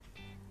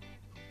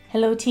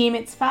Hello team,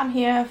 it's Fab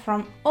here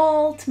from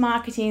Alt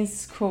Marketing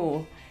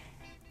School.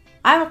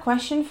 I have a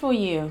question for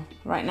you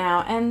right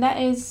now, and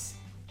that is,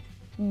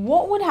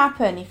 what would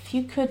happen if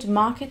you could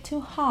market to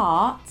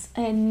hearts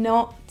and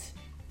not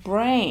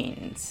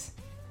brains?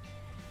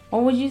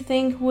 What would you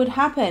think would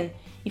happen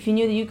if you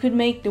knew that you could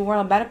make the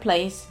world a better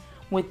place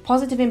with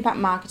positive impact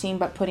marketing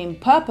but putting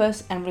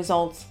purpose and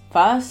results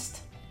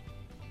first?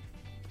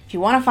 If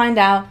you want to find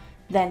out,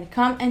 then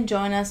come and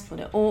join us for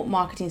the Alt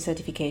Marketing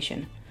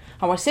Certification,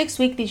 our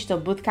 6-week digital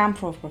bootcamp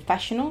for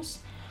professionals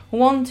who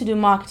want to do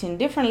marketing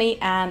differently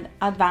and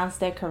advance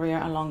their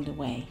career along the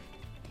way.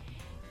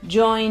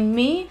 Join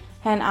me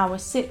and our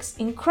 6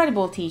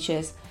 incredible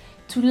teachers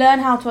to learn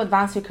how to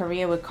advance your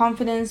career with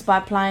confidence by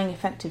applying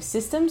effective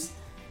systems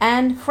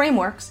and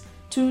frameworks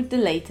to the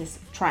latest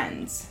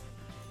trends.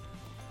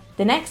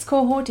 The next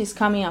cohort is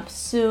coming up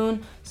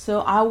soon,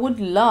 so I would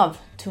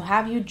love to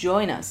have you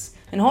join us.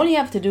 And all you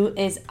have to do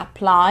is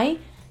apply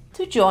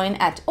to join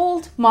at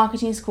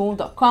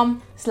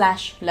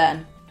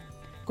altmarketingschool.com/learn.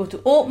 Go to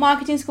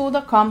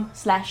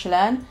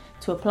altmarketingschool.com/learn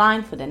to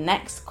apply for the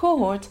next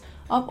cohort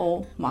of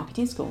Alt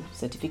Marketing School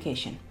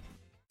certification.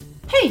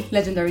 Hey,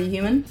 legendary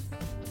human.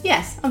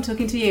 Yes, I'm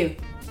talking to you.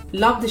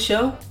 Love the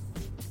show?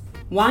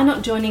 Why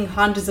not joining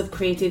hundreds of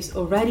creatives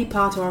already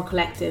part of our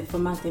collective for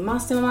monthly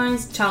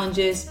masterminds,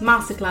 challenges,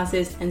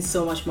 masterclasses, and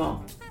so much more?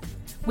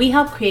 We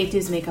help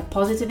creatives make a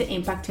positive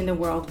impact in the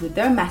world with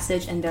their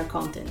message and their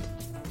content.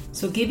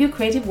 So give your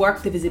creative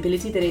work the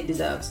visibility that it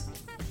deserves.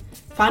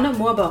 Find out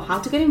more about how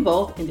to get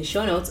involved in the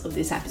show notes of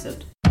this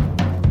episode.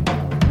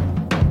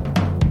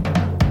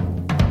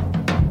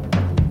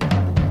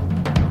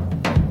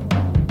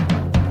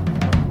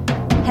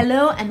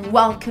 Hello and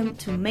welcome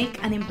to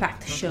Make an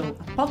Impact Show,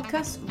 a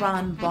podcast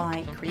run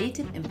by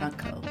Creative Impact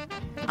Co.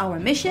 Our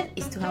mission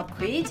is to help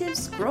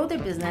creatives grow their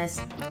business,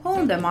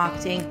 hone their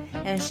marketing,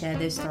 and share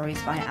their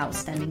stories via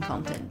outstanding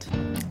content.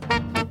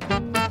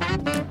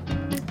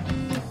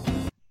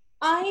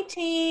 Hi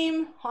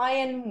team, hi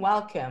and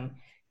welcome.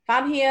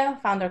 Fab here,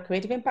 founder of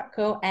Creative Impact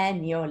Co.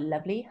 and your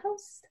lovely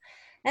host.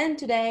 And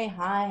today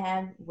I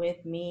have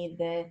with me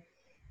the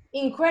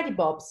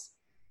Incredibobs,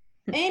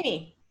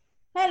 Amy.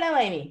 Hello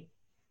Amy.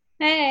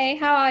 Hey,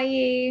 how are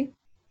you?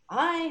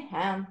 I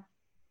am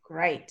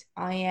great.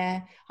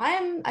 I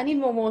need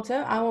more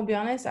water. I will be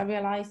honest. I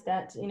realized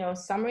that,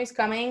 summer is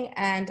coming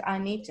and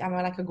I'm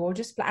like a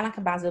gorgeous plant, like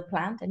a basil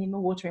plant. I need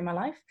more water in my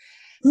life.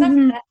 So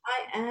for that,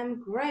 I am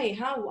great.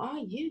 How are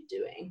you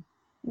doing?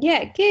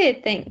 Yeah,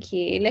 good, thank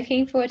you.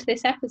 Looking forward to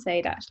this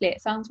episode, actually.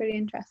 It sounds really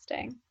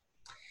interesting.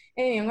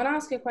 Amy, I'm going to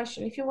ask you a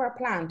question. If you were a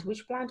plant,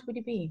 which plant would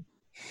you be?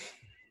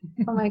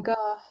 Oh my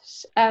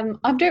gosh. I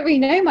don't really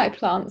know my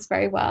plants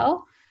very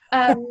well.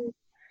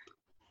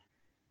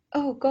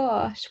 Oh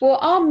gosh. Well,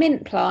 our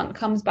mint plant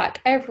comes back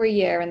every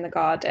year in the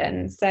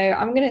garden. So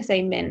I'm going to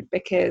say mint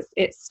because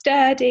it's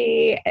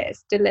sturdy,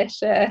 it's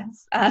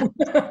delicious, and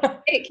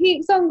it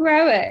keeps on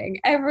growing.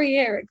 Every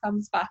year it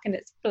comes back and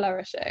it's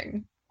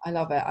flourishing. I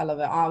love it.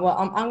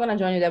 Well, I'm going to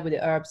join you there with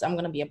the herbs. I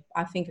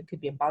think it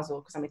could be a basil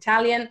because I'm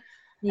Italian.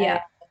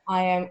 Yeah.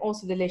 I am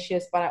also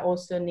delicious, but I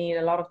also need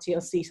a lot of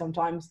TLC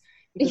sometimes.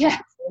 Yeah.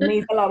 It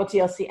needs a lot of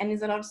TLC and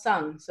needs a lot of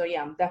sun. So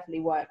yeah,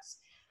 definitely works.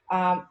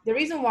 The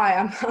reason why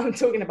I'm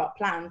talking about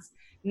plants,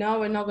 no,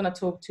 we're not going to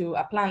talk to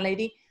a plant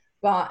lady,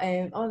 but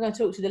I'm going to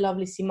talk to the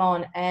lovely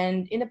Simone.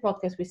 And in the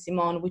podcast with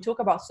Simone, we talk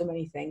about so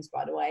many things,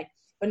 by the way,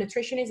 but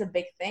nutrition is a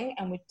big thing.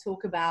 And we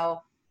talk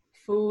about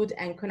food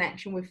and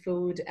connection with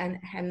food and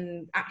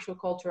actual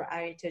cultural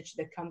heritage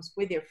that comes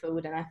with your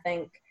food. And I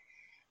think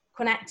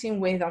connecting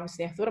with,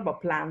 obviously, I thought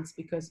about plants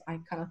because I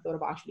kind of thought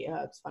about actually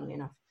herbs, funnily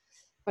enough.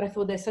 But I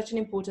thought there's such an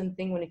important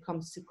thing when it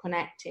comes to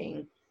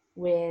connecting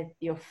with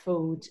your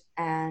food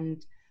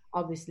and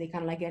obviously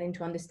kind of like getting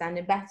to understand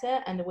it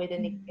better. And the way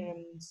that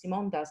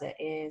Simone does it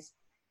is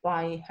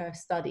by her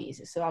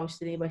studies. So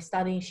obviously by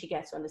studying, she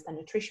gets to understand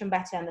nutrition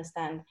better,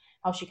 understand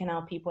how she can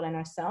help people and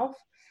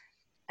herself.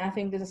 And I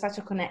think there's such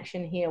a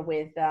connection here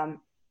with,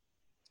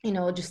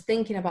 just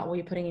thinking about what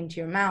you're putting into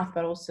your mouth,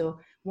 but also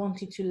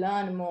wanting to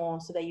learn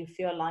more so that you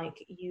feel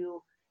like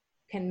you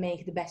can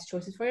make the best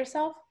choices for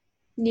yourself.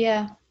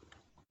 Yeah.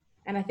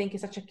 And I think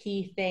it's such a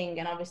key thing.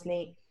 And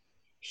obviously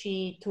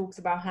she talks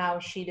about how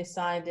she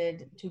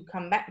decided to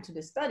come back to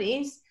the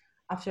studies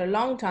after a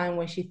long time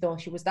when she thought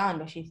she was done,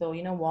 but she thought,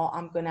 you know what,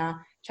 I'm going to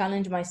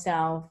challenge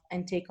myself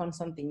and take on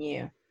something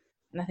new.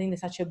 And I think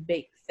that's such a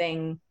big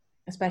thing,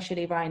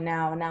 especially right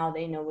now. Now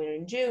they know we're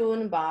in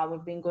June, but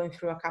we've been going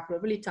through a couple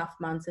of really tough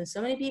months. And so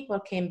many people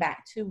came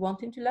back to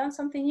wanting to learn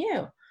something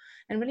new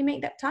and really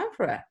make that time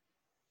for it.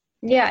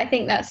 Yeah, I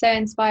think that's so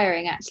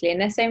inspiring, actually.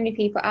 And there's so many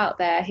people out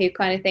there who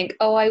kind of think,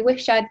 oh, I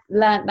wish I'd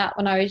learned that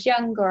when I was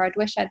younger, or I'd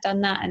wish I'd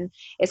done that. And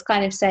it's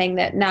kind of saying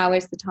that now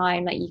is the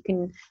time that you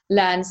can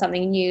learn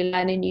something new,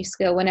 learn a new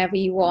skill whenever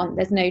you want.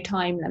 There's no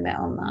time limit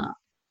on that.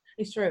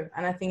 It's true.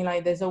 And I think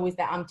like there's always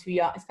that I'm too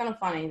young. It's kind of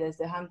funny. There's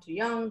the I'm too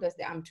young, there's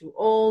the I'm too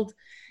old.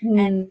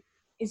 And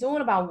it's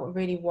all about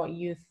what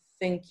you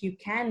think you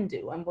can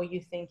do and what you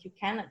think you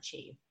can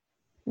achieve.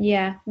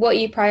 Yeah, what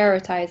you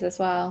prioritize as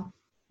well.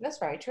 That's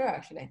very true,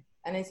 actually.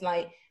 And it's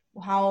like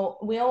how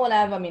we all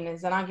have, I mean,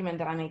 it's an argument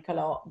that I make a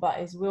lot, but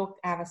is we'll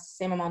have the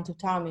same amount of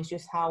time. It's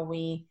just how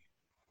we,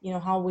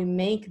 how we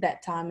make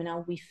that time and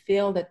how we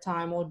feel that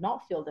time or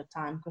not feel that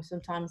time, because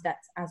sometimes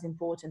that's as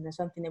important. There's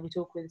something that we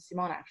talk with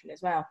Simone actually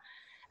as well.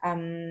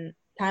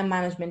 Time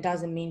management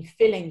doesn't mean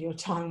filling your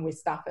time with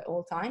stuff at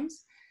all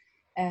times.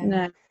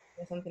 No.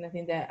 It's something I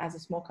think that as a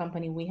small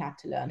company we had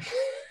to learn.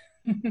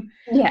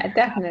 Yeah,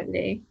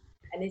 definitely.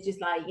 And it's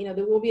just like,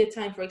 there will be a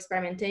time for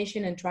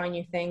experimentation and trying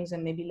new things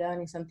and maybe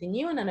learning something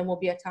new. And then there will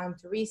be a time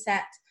to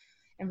reset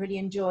and really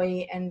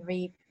enjoy and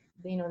reap,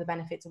 the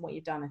benefits of what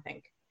you've done, I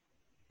think.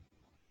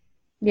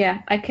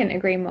 Yeah, I couldn't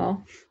agree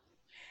more.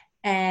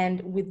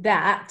 And with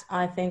that,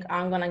 I think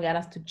I'm going to get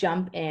us to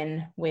jump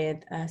in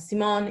with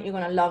Simone. You're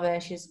going to love her.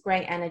 She's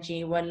great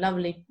energy. We have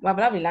a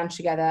lovely lunch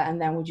together.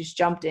 And then we just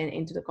jumped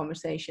into the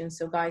conversation.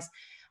 So guys,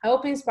 I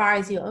hope it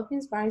inspires you. I hope it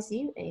inspires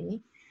you,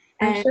 Amy.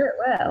 I'm sure it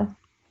will.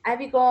 Have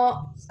you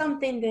got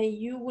something that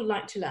you would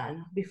like to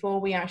learn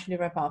before we actually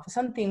wrap up?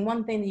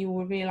 One thing that you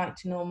would really like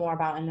to know more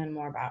about and learn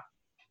more about?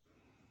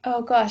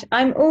 Oh gosh,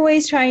 I'm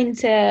always trying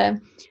to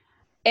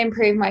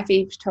improve my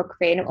food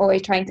photography, and I'm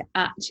always trying to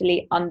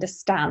actually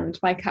understand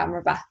my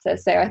camera better.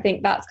 So I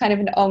think that's kind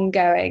of an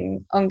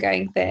ongoing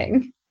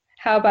thing.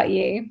 How about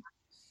you?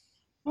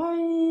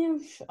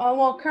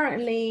 Well,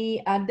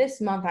 currently this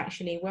month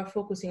actually we're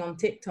focusing on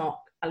TikTok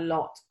a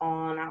lot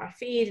on our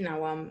feed, in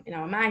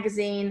our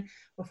magazine.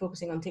 We're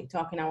focusing on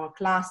TikTok in our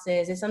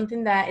classes. It's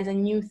something that is a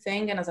new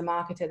thing, and as a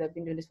marketer that I've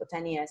been doing this for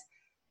 10 years,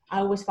 I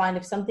always find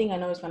if something I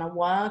know is going to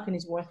work and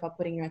is worthwhile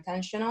putting your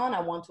attention on,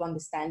 I want to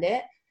understand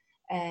it.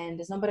 And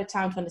there's no better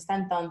time to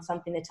understand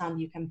something the time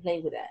you can play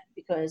with it,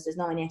 because there's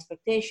not any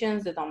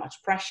expectations, there's not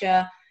much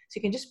pressure, so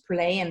you can just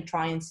play and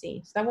try and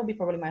see. So that will be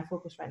probably my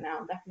focus right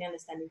now, definitely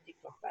understanding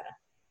TikTok better.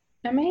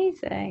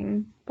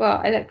 Amazing. Well,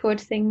 I look forward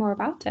to seeing more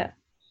about it.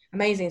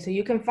 Amazing. So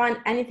you can find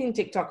anything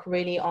TikTok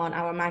really on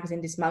our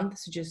magazine this month.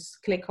 So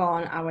just click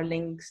on our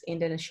links in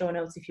the show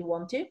notes if you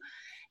want to.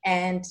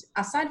 And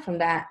aside from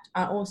that,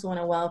 I also want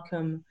to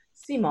welcome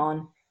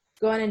Simone.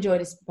 Go and enjoy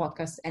this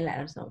podcast and let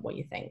us know what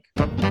you think.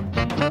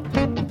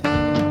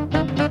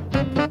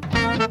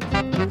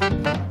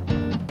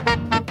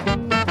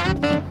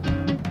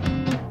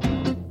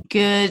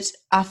 Good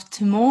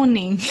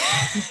afternoon.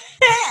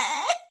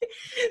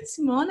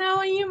 Simone, how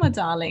are you, my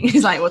darling?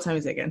 He's like, what time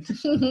is it again?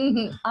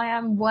 I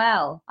am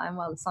well.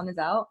 The sun is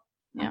out.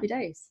 Happy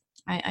days.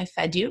 I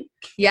fed you.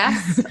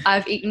 Yes,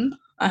 I've eaten.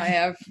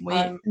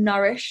 I'm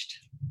nourished.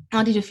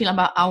 How did you feel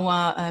about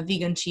our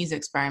vegan cheese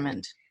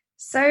experiment?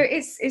 So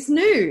it's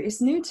new. It's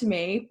new to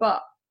me,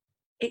 but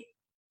it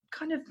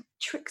kind of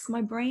tricks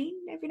my brain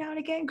every now and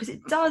again, because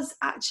it does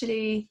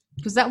actually.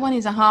 Because that one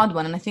is a hard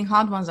one, and I think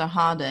hard ones are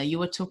harder. You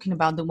were talking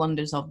about the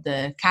wonders of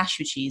the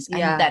cashew cheese, and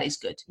that is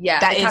good. Yeah,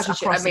 that is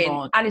across the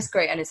board. And it's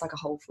great, and it's like a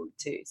whole food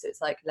too, so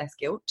it's like less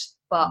guilt.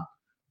 But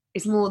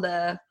it's more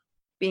the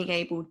being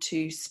able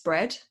to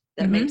spread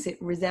that makes it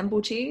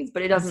resemble cheese,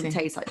 but it doesn't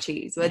taste like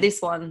cheese. Where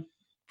this one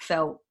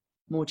felt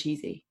more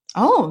cheesy.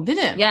 Oh, did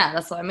it? Yeah,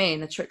 that's what I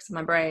mean. The tricks in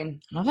my brain.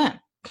 Love it.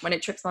 When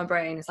it tricks my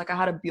brain, it's like I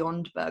had a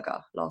Beyond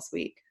Burger last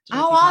week.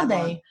 How are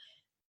they?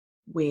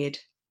 Weird.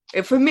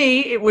 For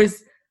me, it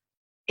was.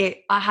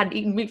 I hadn't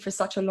eaten meat for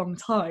such a long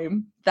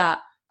time that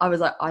I was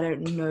like, I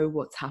don't know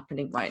what's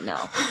happening right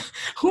now.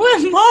 Who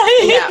am I?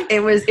 Yeah, it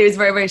was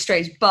very, very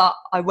strange. But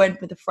I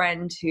went with a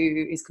friend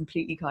who is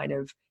completely kind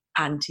of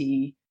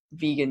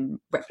anti-vegan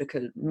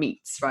replica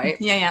meats, right?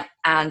 Yeah.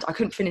 And I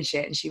couldn't finish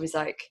it, and she was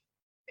like,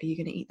 "Are you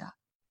going to eat that?"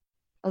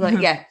 I was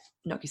like, "Yeah,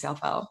 knock yourself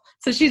out."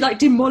 So she's like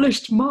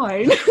demolished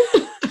mine.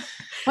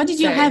 Why did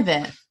you have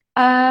it?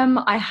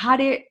 I had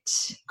it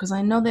because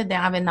I know that they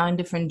have it now in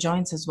different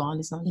joints as well.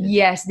 It's not good.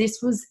 Yes, this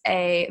was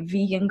a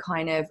vegan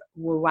kind of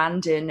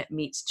Rwandan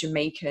meets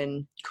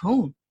Jamaican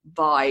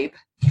vibe.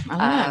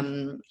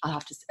 I'll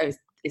have to.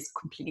 It's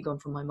completely gone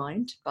from my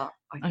mind, but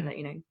I can let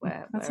you know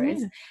where it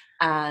is.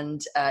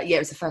 And it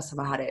was the first time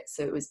I had it,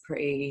 so it was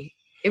pretty.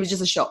 It was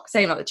just a shock.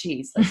 Same like the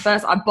cheese. Like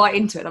first, I bite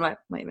into it, and I'm like,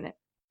 wait a minute,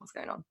 what's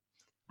going on?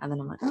 And then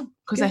I'm like, oh,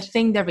 because I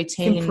think they're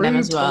retailing them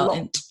as well.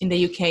 In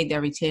the UK, they're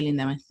retailing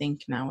them, I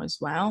think, now as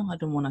well. I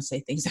don't want to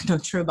say things that are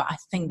not true, but I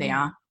think they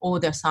are. Or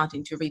they're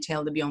starting to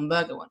retail the Beyond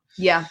Burger one.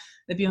 Yeah.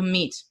 The Beyond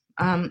Meat.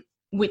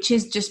 Which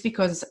is just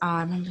because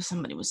I remember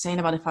somebody was saying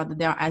about the fact that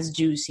they're as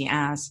juicy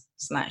as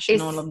Slash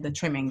and all of the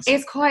trimmings.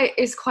 It's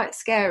quite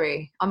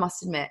scary, I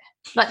must admit.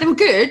 Like, they were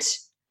good.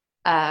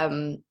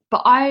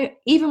 But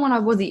even when I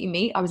was eating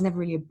meat, I was never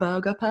really a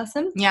burger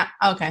person. Yeah,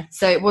 okay.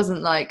 So it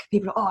wasn't like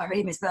people are, I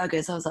really miss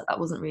burgers. I was like, that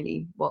wasn't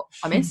really what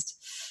I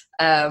missed.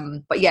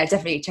 But yeah,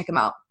 definitely check them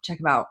out.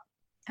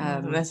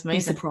 That's amazing. Be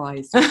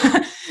surprised.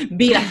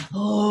 Be like,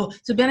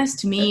 to be honest,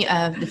 to me,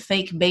 the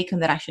fake bacon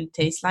that actually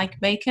tastes like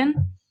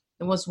bacon.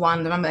 There was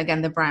one, remember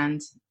again the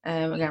brand.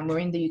 Again, we're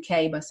in the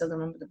UK, but I still don't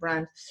remember the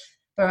brand.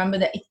 But I remember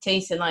that it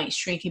tasted like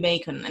streaky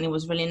bacon, and it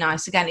was really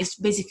nice. Again, it's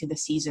basically the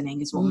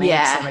seasoning is what makes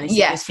it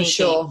really for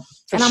sure.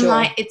 I'm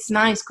like, it's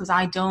nice because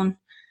I don't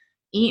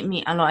eat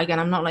meat a lot. Again,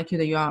 I'm not like you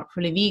that you are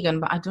fully vegan,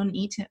 but I don't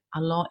eat it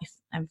a lot, if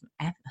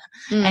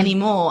ever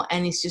anymore.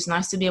 And it's just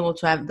nice to be able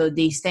to have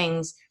these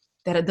things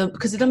that are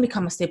because they don't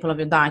become a staple of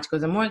your diet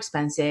because they're more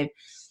expensive.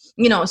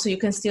 So you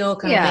can still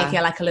kind of make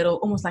it like a little,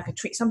 almost like a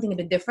treat, something a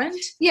bit different.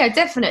 Yeah,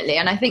 definitely.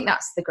 And I think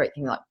that's the great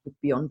thing, like with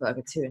Beyond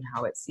Burger too, and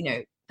how it's,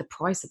 the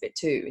price of it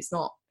too.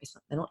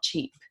 They're not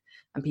cheap,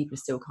 and people are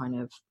still kind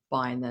of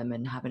buying them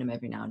and having them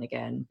every now and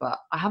again. But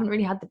I haven't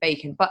really had the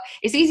bacon, but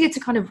it's easier to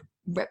kind of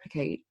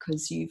replicate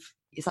because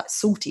it's like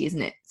salty,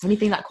 isn't it? It's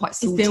anything like quite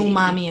salty. It's the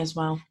umami as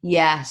well.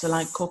 Yeah. So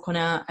like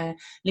coconut,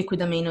 liquid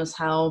aminos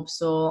help.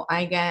 So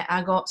I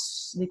got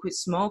liquid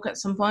smoke at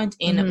some point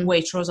in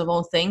Waitrose of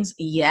all things.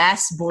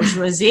 Yes,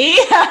 bourgeoisie.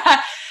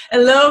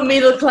 Hello,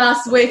 middle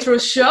class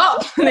Waitrose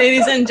shop,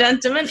 ladies and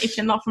gentlemen. If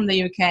you're not from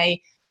the UK,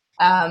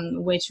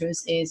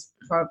 Waitrose is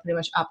pretty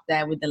much up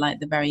there with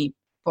the very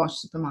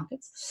posh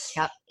supermarkets.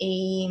 Yeah.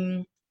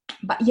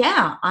 But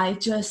yeah,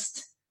 it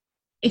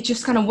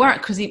just kind of works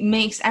because it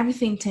makes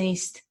everything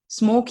taste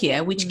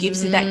smokier, which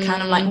gives it that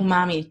kind of like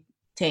umami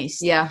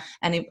taste. Yeah.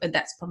 And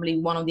that's probably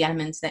one of the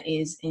elements that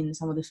is in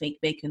some of the fake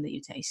bacon that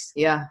you taste.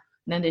 Yeah.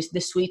 And then there's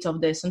the sweet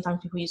of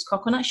sometimes people use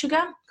coconut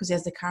sugar because it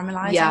has the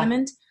caramelized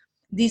element.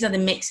 These are the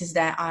mixes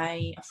that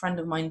a friend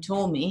of mine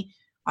told me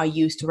I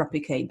used to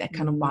replicate that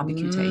kind of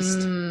barbecue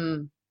taste.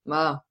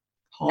 Wow.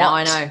 Hot. Now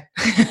I know.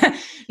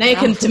 Now you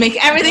can to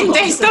make everything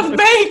taste of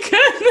bacon.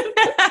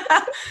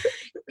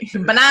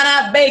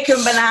 Banana, bacon,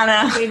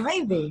 banana. I mean,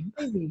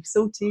 maybe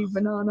salty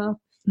banana.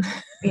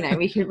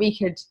 We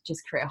could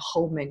just create a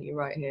whole menu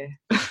right here.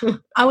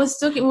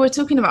 We were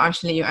talking about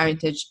actually your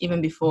heritage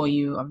even before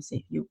you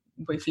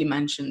briefly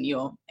mentioned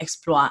your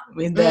exploit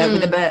with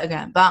the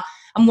burger. But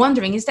I'm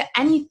wondering, is there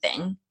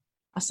anything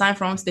aside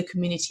from the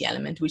community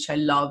element, which I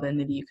love, and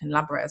maybe you can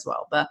elaborate as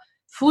well, but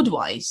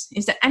food-wise,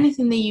 is there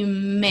anything that you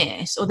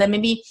miss, or that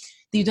maybe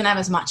you don't have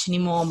as much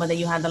anymore, but that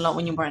you had a lot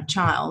when you were a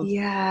child?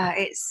 Yeah,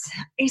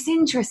 it's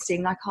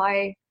interesting. Like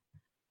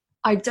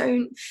I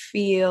don't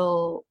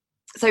feel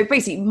so.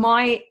 Basically,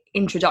 my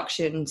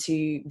introduction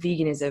to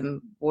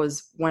veganism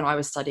was when I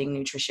was studying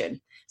nutrition.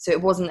 So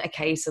it wasn't a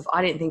case of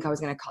I didn't think I was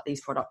going to cut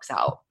these products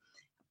out.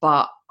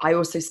 But I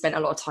also spent a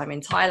lot of time in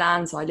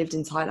Thailand. So I lived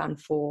in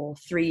Thailand for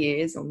 3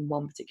 years on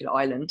one particular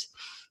island.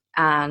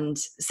 And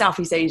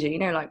Southeast Asia,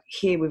 like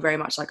here we're very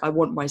much like, I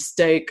want my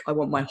steak, I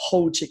want my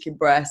whole chicken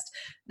breast.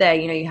 There,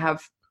 you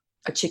have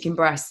a chicken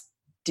breast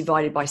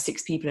divided by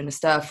 6 people in a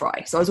stir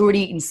fry. So I was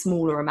already eating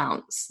smaller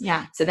amounts.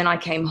 Yeah. So then I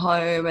came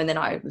home and then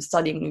I was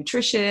studying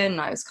nutrition.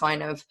 I was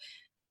kind of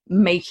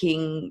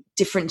making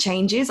different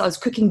changes. I was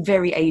cooking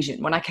very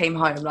Asian when I came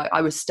home. Like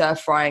I was stir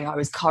frying, I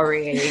was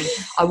currying.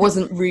 I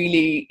wasn't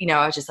really,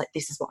 I was just like,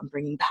 this is what I'm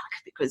bringing back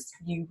because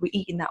you were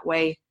eating that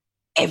way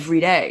every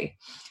day.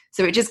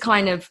 So it just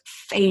kind of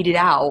faded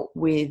out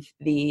with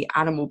the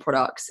animal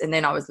products. And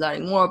then I was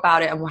learning more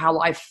about it and how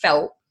I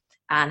felt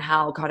and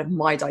how kind of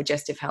my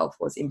digestive health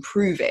was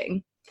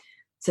improving.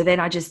 So then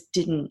I just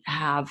didn't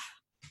have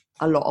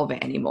a lot of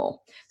it anymore.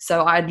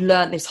 So I'd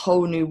learned this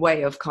whole new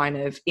way of kind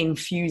of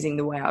infusing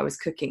the way I was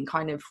cooking,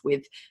 kind of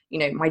with,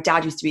 my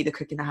dad used to be the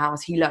cook in the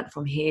house. He learned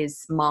from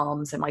his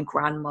moms and my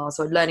grandma.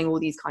 So I'm learning all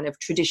these kind of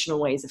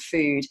traditional ways of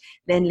food,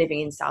 then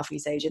living in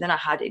Southeast Asia. Then I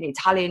had an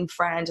Italian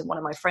friend and one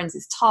of my friends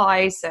is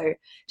Thai. So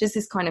just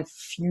this kind of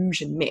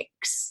fusion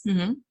mix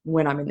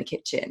when I'm in the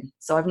kitchen.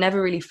 So I've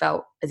never really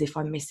felt as if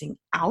I'm missing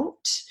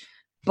out,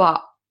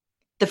 but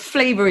the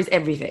flavor is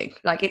everything.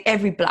 Like in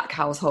every Black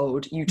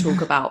household, you talk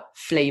about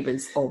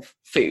flavors of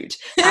food.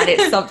 And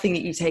it's something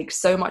that you take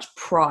so much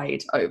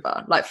pride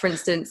over. Like for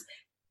instance,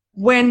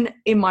 when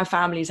in my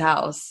family's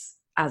house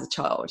as a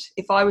child,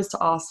 if I was to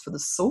ask for the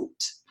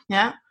salt,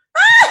 that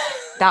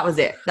was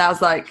it. That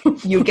was like,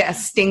 you'd get a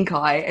stink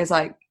eye. It's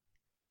like,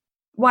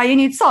 why you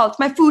need salt?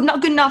 My food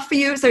not good enough for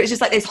you? So it's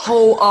just like this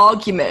whole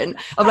argument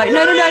of like,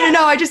 no.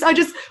 I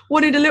just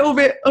wanted a little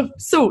bit of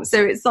salt.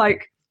 So it's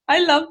like, I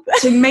love that.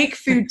 To make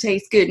food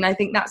taste good. And I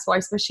think that's why,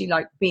 especially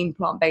like being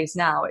plant-based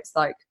now, it's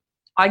like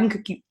I can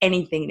cook you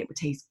anything and it would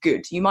taste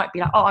good. You might be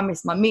like, oh, I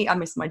miss my meat, I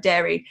miss my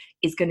dairy.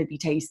 It's going to be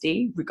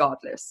tasty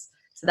regardless.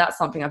 So that's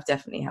something I've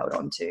definitely held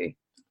on to.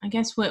 I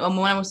guess when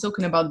I was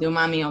talking about the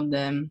umami of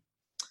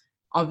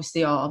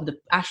the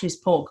Ashley's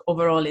pork,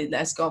 overall it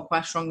has got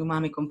quite strong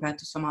umami compared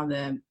to some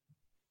other,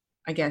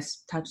 I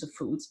guess, types of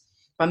foods.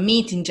 But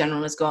meat in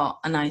general has got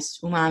a nice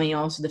umami,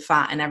 also the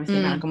fat and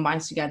everything kind of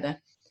combines together.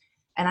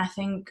 And I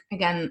think,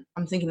 again,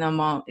 I'm thinking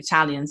about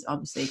Italians,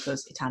 obviously,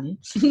 because Italian.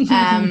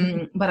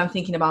 But I'm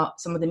thinking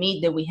about some of the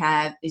meat that we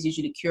have is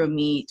usually cured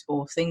meat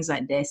or things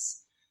like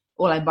this,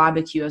 or like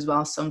barbecue as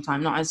well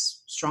sometimes, not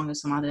as strong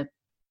as some other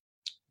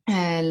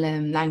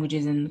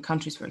languages and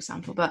countries, for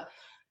example. But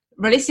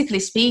realistically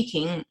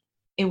speaking,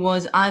 it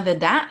was either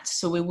that.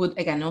 So we would,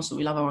 again, also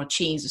we love our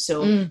cheese.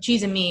 So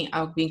cheese and meat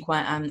have been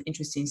quite an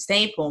interesting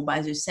staple. But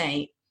as you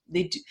say,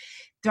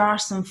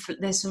 there's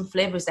some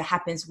flavors that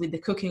happens with the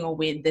cooking or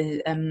with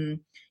the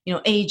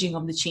aging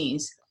of the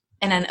cheese.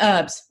 And then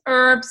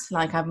herbs,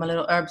 like I have my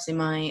little herbs in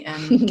my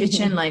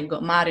kitchen, like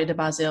got Mario de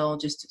Basil,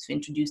 just to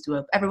introduce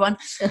to everyone,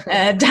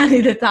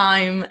 Danny the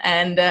Thyme,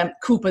 and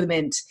Cooper the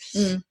Mint.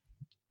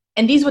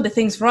 And these were the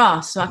things for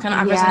us. So I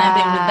resonate with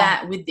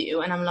that with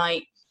you. And I'm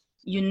like,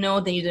 you know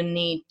that you don't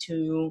need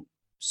to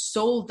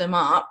salt them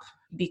up,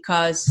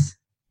 because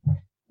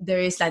there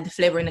is like the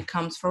flavoring that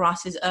comes for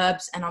us is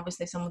herbs, and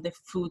obviously some of the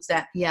foods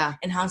that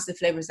enhance the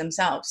flavors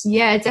themselves.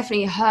 Yeah,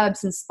 definitely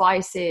herbs and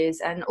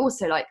spices, and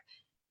also like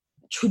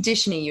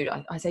traditionally,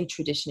 I say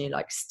traditionally,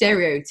 like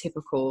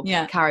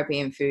stereotypical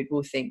Caribbean food,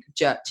 we'll think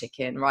jerk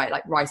chicken, right?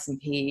 Like rice and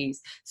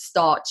peas,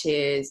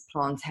 starches,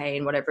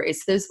 plantain, whatever it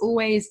is. There's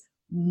always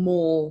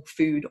more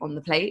food on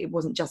the plate. It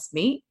wasn't just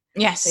meat.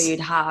 Yes. So you'd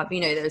have,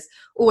 there's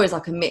always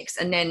like a mix.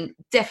 And then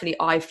definitely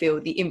I feel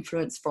the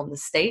influence from the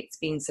States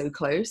being so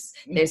close.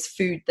 There's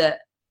food that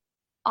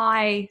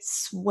I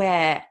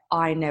swear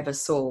I never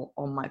saw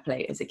on my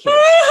plate as a kid.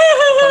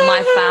 But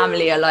my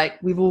family are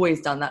like, we've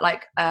always done that.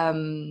 Like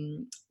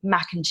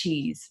mac and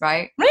cheese,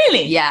 right?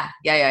 Really? Yeah.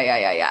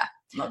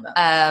 Love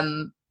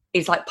that.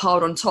 It's like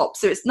piled on top.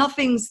 So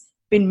nothing's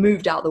been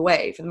moved out of the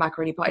way for the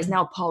macaroni pie. It's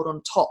now piled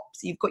on top.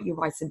 So you've got your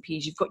rice and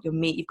peas, you've got your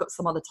meat, you've got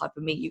some other type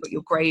of meat, you've got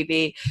your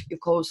gravy, your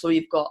coleslaw,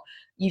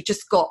 you've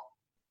just got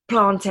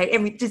plantain,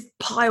 everything just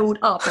piled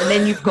up, and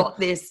then you've got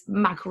this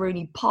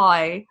macaroni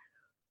pie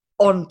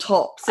on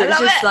top. So it's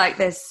just like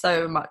there's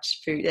so much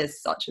food. There's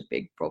such a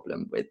big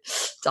problem with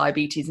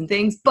diabetes and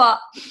things, but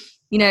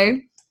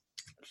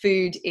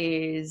food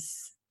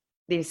is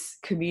this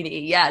community.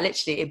 Yeah,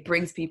 literally it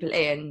brings people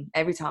in.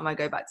 Every time I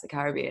go back to the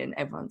Caribbean,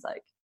 everyone's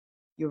like,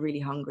 you're really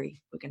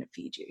hungry, we're going to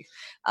feed you.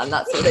 And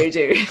that's what they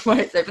do.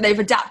 Right? So they've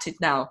adapted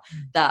now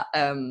that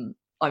I'm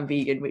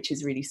vegan, which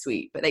is really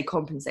sweet, but they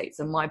compensate.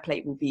 So my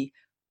plate will be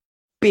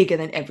bigger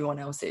than everyone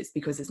else's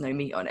because there's no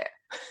meat on it.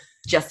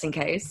 Just in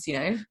case,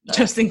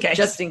 Just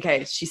in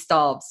case she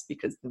starves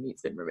because the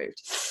meat's been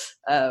removed,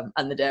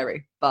 and the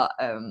dairy. But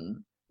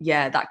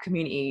that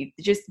community,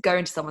 just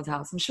going to someone's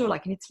house, I'm sure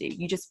like in Italy,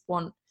 you just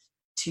want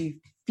to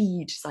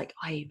feed. It's like,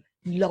 I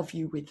love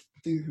you with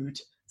food.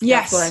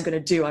 That's what I'm going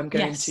to do. I'm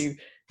going to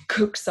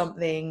cook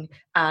something,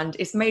 and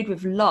it's made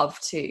with love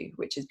too,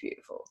 which is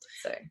beautiful.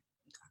 So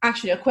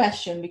actually a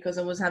question, because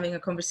I was having a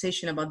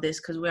conversation about this,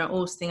 because we are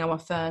hosting our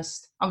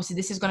first, obviously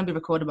this is going to be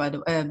recorded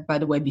by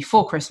the way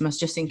before Christmas,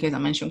 just in case I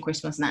mention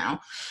Christmas now,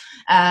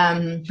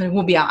 but it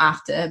will be out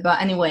after.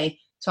 But anyway,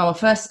 so our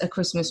first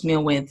Christmas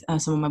meal with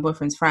some of my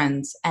boyfriend's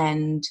friends,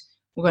 and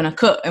we're going to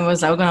cook, and we're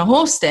going to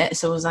host it.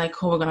 So it was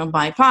like, we're going to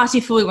buy party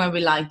food, we're going to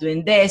be like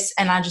doing this,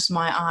 and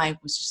my eye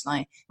was just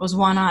like, it was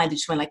one eye that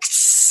just went like,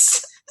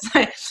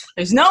 like,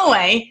 there's no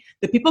way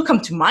that people come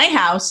to my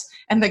house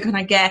and they're going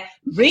to get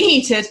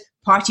reheated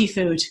party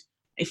food.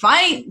 If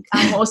I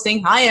am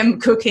hosting, I am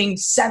cooking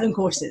 7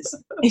 courses.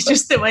 It's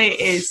just the way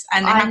it is.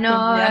 And it happened the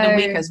other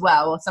week as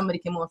well. Somebody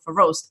came over for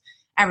roast.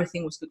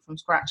 Everything was cooked from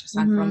scratch,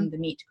 aside from the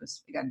meat,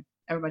 because again,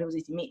 everybody was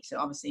eating meat, so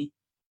obviously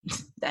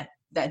that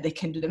they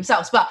can do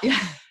themselves. But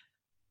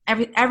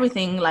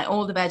everything, like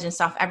all the veg and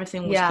stuff,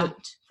 everything was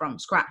cooked from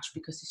scratch,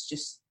 because it's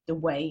just the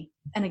way.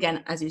 And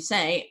again, as you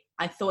say,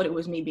 I thought it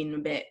was me being a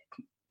bit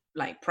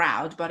like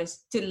proud, but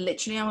it's still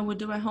literally how I would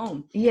do at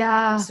home.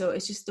 So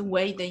it's just the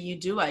way that you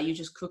do it. You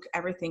just cook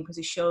everything, because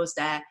it shows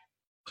that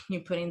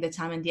you're putting the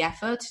time and the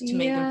effort to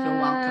make them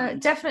feel welcome.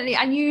 Definitely.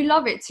 And you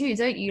love it too,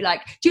 don't you?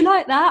 Like, do you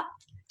like that?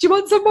 Do you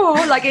want some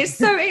more? Like, it's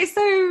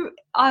so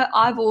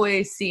I've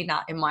always seen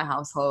that in my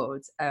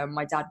household.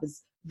 My dad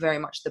was very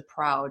much the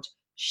proud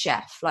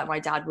chef. Like, my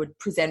dad would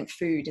present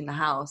food in the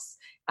house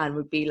and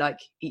would be like,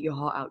 eat your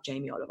heart out,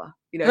 Jamie Oliver.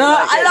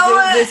 I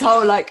love this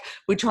whole, like,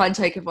 we try and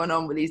take everyone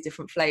on with these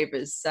different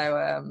flavors. So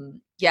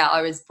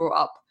I was brought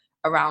up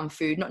around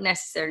food, not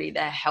necessarily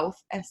their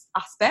health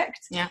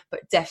aspect,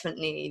 but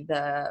definitely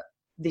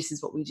this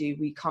is what we do.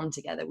 We come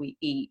together, we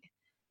eat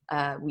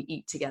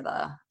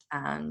together,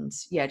 and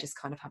just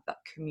kind of have that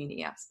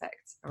community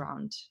aspect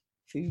around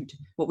food.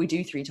 What we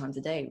do 3 times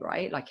a day,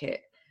 right? Like,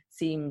 it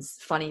seems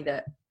funny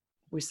that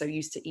we're so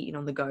used to eating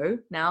on the go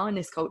now in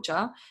this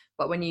culture,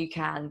 but when you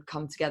can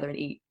come together and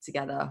eat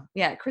together,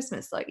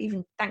 Christmas, like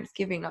even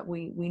Thanksgiving, like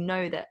we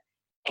know that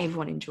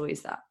everyone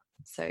enjoys that.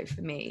 So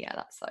for me,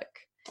 that's like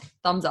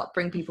thumbs up.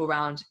 Bring people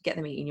around, get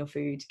them eating your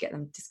food, get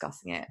them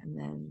discussing it, and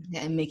then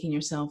and making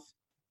yourself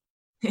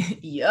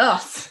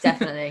yes,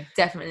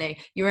 definitely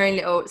your own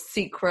little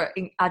secret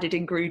added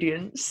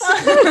ingredients.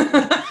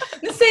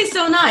 This tastes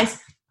so nice.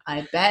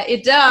 I bet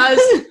it does.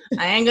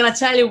 I ain't gonna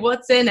tell you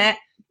what's in it.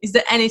 Is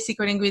there any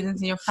secret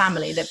ingredients in your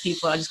family that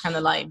people are just kind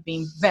of like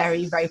being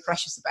very, very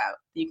precious about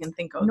that you can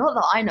think of? Not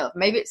that I know of.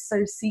 Maybe it's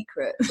so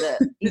secret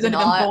that even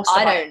I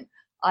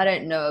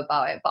don't know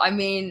about it. But I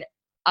mean,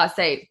 I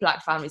say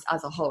Black families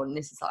as a whole, and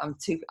this is like,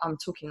 I'm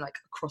talking like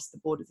across the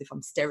board as if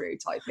I'm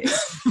stereotyping.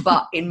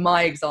 But in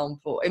my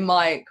example, in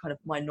my kind of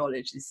my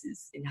knowledge, this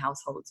is in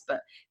households,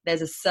 but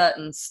there's a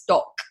certain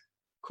stock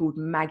called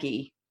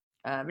Maggi.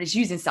 It's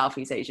used in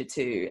Southeast Asia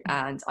too,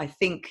 and I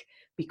think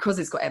because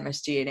it's got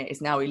MSG in it, it's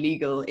now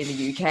illegal in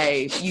the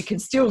UK. But you can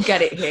still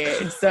get it here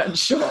in certain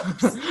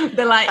shops.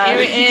 They're like, here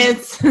it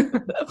is.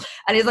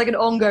 And it's like an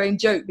ongoing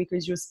joke,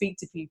 because you'll speak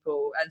to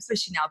people, and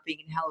especially now being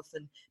in health,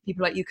 and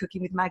people are like, you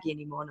cooking with Maggie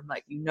anymore? And I'm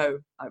like,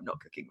 I'm not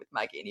cooking with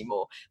Maggie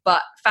anymore.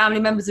 But family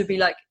members would be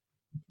like,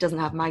 doesn't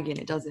have Maggie in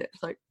it, does it?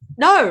 It's like,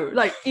 no,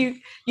 like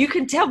you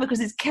can tell, because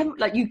it's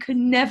like you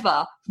can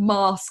never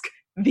mask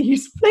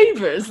these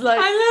flavors. Like,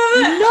 I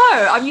love it.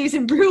 No, I'm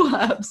using real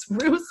herbs,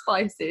 real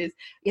spices.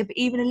 Yeah, but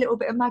even a little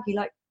bit of Maggie,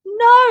 like,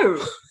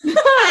 no.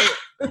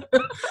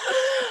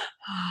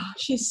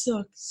 She's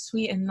so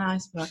sweet and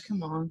nice, but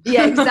come on.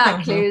 Yeah,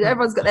 exactly.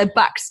 Everyone's got their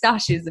back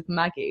stashes of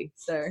Maggie,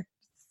 so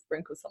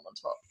sprinkle some on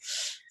top.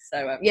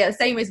 So yeah, the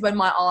same as when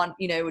my aunt,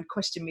 would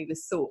question me with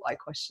salt, I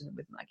question them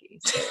with Maggie.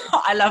 So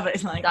I love it.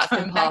 It's like, that's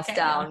been passed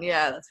down.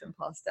 Yeah, that's been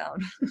passed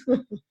down.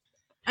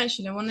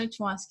 Actually, I wanted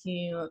to ask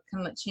you,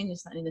 kind of like changing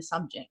slightly the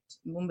subject.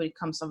 When it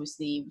comes,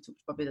 obviously, we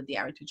talked about the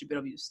heritage, a bit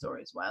of your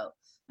story as well.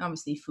 And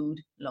obviously, food,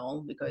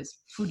 because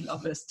food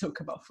lovers talk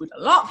about food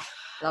a lot.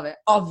 Love it.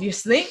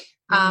 Obviously.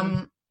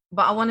 But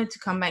I wanted to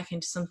come back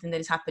into something that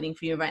is happening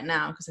for you right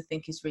now, because I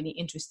think it's really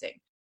interesting.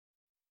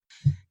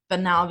 But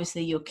now,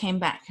 obviously, you came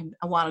back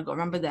a while ago.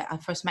 Remember that I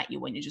first met you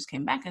when you just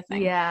came back, I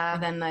think. Yeah.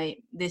 And then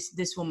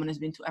this woman has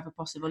been to every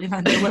possible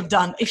event that we've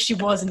done. If she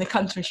was in the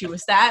country, she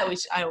was there,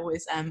 which I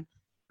always am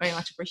very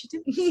much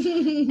appreciative.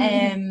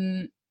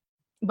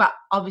 But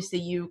obviously,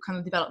 you kind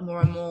of develop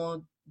more and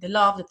more the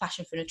love, the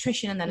passion for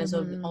nutrition, and then there's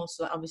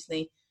also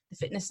obviously the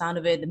fitness side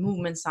of it, the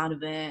movement side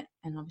of it,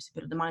 and obviously a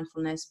bit of the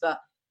mindfulness. But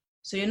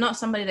so you're not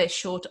somebody that's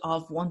short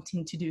of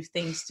wanting to do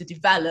things to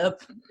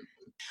develop.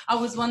 I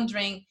was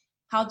wondering,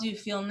 how do you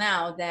feel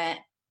now that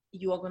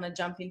you are going to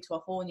jump into a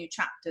whole new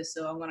chapter?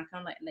 So I'm going to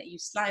kind of like let you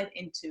slide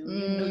into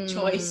a new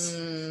choice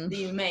that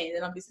you made,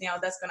 and obviously how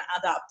that's going to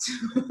add up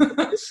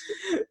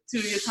to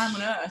your time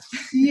on Earth.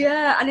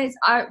 Yeah, and it's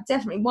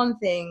definitely one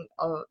thing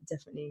I'll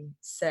definitely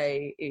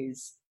say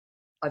is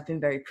I've been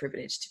very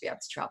privileged to be able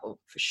to travel,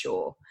 for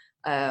sure.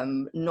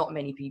 Not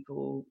many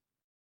people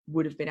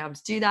would have been able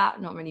to do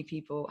that. Not many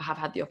people have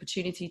had the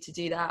opportunity to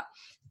do that.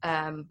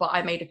 But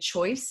I made a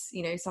choice.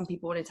 Some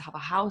people wanted to have a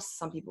house,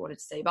 some people wanted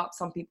to save up,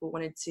 some people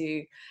wanted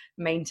to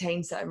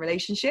maintain certain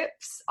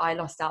relationships. I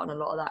lost out on a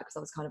lot of that because I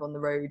was kind of on the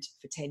road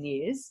for 10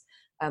 years,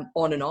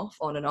 on and off.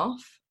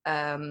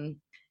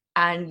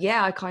 And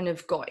yeah, I kind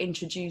of got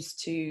introduced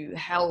to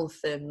health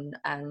and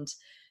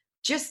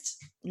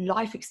just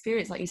life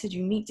experience. Like you said,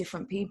 you meet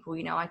different people.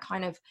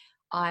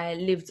 I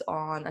lived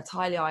on a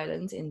tiny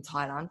island in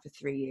Thailand for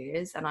 3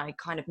 years, and I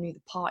kind of knew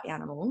the party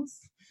animals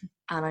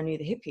and I knew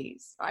the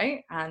hippies,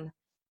 right? And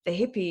the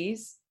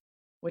hippies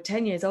were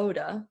 10 years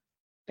older,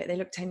 but they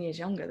looked 10 years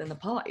younger than the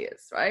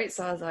partiers, right?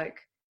 So I was like,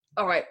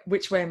 all right,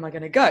 which way am I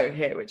going to go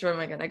here? Which way am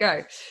I going to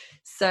go?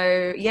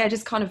 So yeah,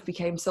 just kind of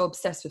became so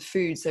obsessed with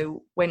food.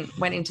 So went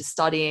into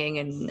studying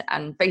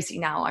and basically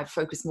now I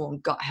focus more on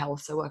gut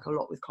health. So I work a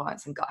lot with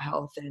clients on gut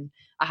health, and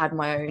I had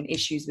my own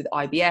issues with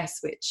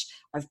IBS, which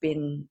I've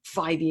been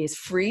 5 years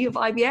free of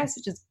IBS,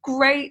 which is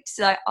great.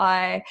 So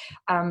I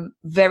am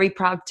very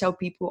proud to tell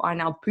people I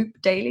now poop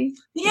daily.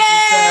 Yay!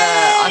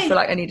 I feel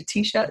like I need a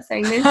t-shirt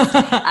saying this.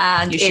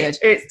 And you should.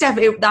 It's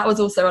definitely, that was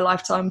also a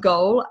lifetime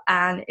goal,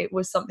 and it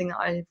was something that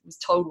I was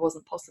told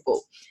wasn't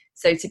possible.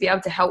 So to be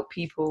able to help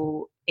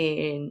people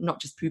in not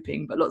just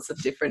pooping, but lots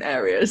of different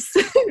areas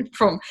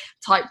from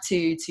type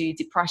 2 to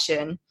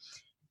depression.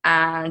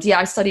 And yeah,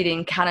 I studied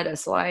in Canada.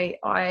 So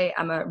I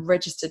am a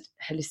registered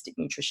holistic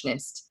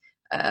nutritionist,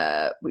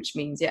 which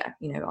means,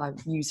 I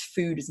use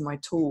food as my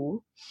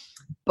tool.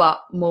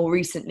 But more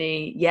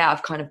recently,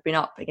 I've kind of been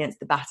up against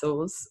the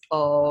battles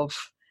of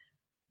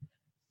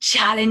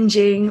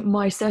challenging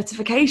my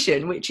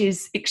certification, which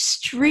is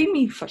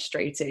extremely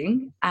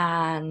frustrating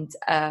and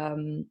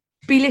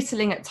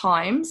belittling at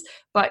times.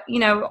 But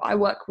I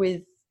work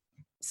with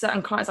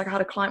certain clients. Like I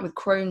had a client with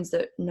Crohn's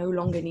that no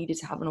longer needed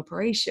to have an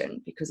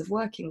operation because of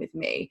working with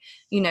me.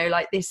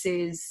 This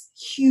is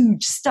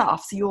huge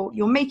stuff. So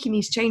you're making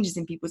these changes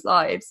in people's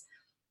lives,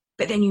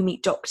 but then you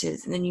meet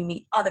doctors and then you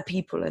meet other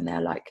people and they're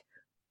like,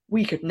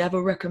 we could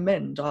never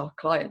recommend our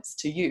clients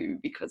to you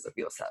because of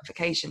your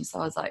certification. So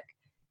I was like,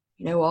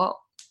 you know what,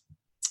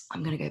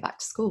 I'm going to go back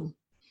to school.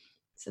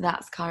 So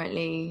that's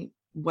currently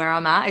where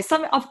I'm at. It's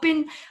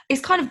something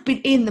it's kind of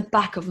been in the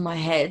back of my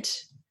head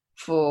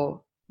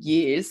for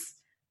years,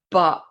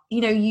 but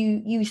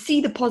you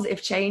see the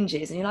positive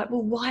changes and you're like,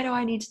 well, why do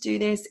I need to do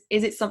this?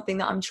 Is it something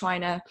that I'm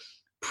trying to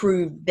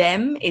prove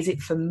them? Is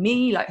it for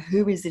me? Like,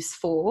 who is this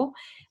for?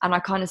 And I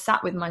kind of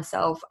sat with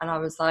myself and I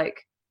was like,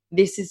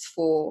 this is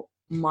for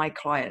my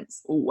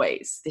clients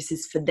always. This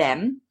is for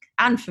them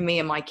and for me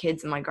and my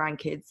kids and my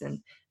grandkids, and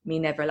me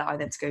never allowing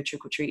them to go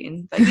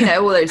trick-or-treating, but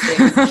all those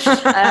things.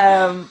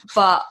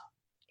 But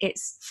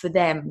it's for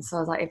them. So I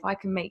was like, if I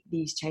can make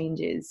these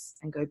changes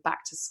and go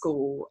back to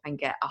school and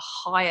get a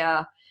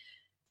higher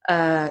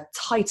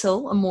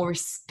title, a more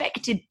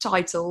respected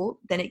title,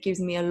 then it gives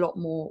me a lot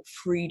more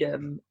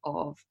freedom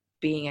of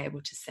being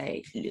able to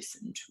say,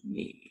 listen to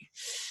me.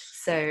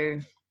 So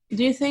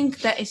Do you think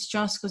that it's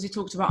just because you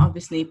talked about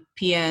obviously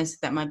peers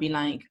that might be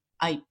like,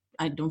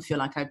 I don't feel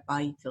like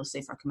I feel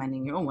safe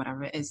recommending you or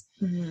whatever it is.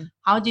 Mm-hmm.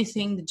 How do you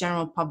think the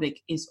general public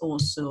is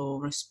also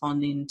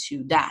responding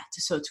to that?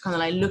 So it's kind of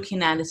like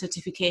looking at the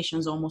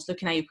certifications, almost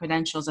looking at your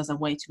credentials as a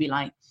way to be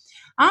like,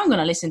 I'm going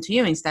to listen to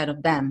you instead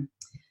of them.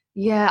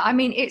 Yeah, I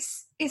mean,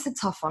 it's a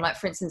tough one. Like,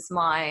 for instance,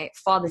 my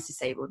father's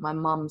disabled, my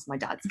mum's my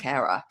dad's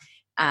carer,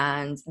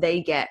 and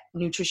they get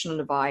nutritional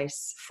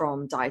advice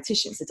from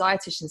dietitians. The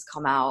dietitians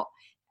come out,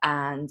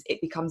 and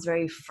it becomes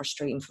very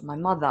frustrating for my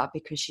mother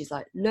because she's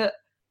like, look,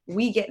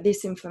 we get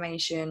this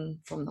information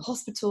from the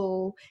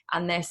hospital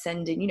and they're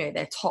sending,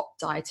 their top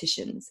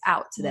dietitians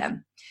out to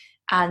them.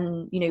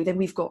 And, then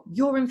we've got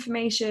your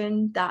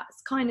information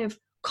that's kind of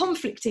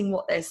conflicting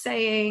what they're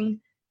saying.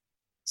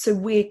 So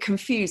we're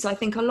confused. So I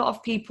think a lot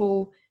of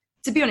people,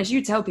 to be honest,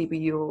 you tell people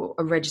you're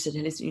a registered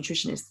holistic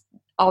nutritionist,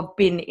 I've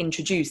been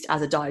introduced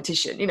as a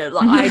dietitian,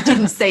 like I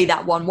didn't say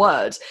that one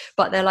word,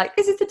 but they're like,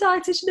 is it the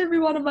dietitian,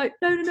 everyone? I'm like,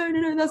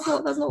 no, that's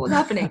not what's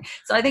happening.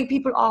 So I think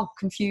people are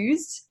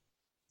confused,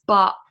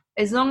 but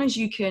as long as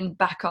you can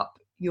back up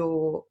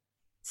your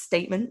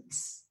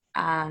statements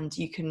and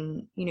you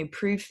can,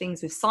 prove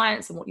things with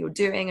science and what you're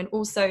doing, and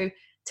also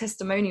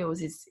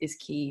testimonials is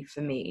key for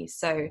me.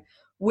 So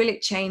will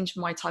it change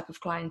my type of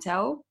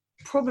clientele?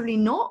 Probably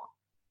not,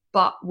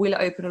 but will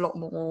it open a lot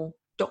more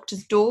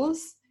doctors'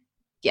 doors?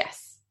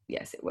 Yes,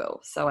 it will.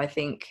 So I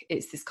think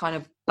it's this kind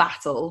of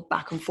battle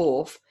back and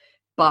forth,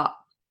 but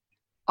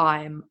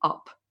I'm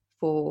up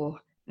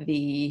for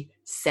the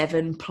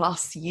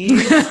 7+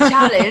 years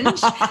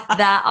challenge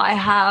that I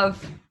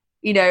have,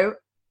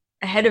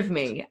 ahead of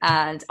me.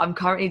 And I'm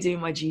currently doing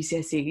my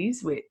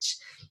GCSEs, which,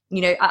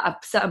 at a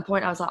certain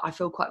point I was like, I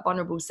feel quite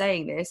vulnerable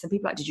saying this. And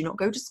people are like, did you not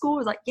go to school? I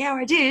was like, yeah,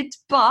 I did.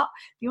 But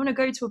if you want to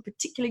go to a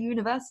particular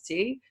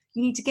university,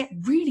 you need to get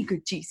really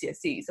good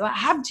GCSEs. So I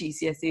have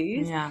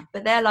GCSEs,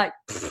 but they're like,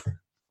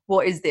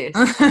 what is this?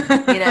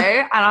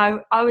 And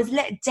I was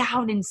let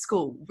down in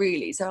school,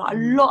 really. So a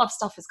lot of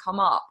stuff has come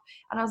up.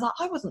 And I was like,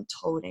 I wasn't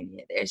told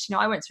any of this.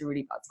 I went to a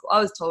really bad school. I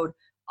was told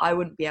I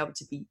wouldn't be able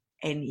to be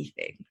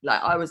anything.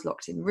 Like, I was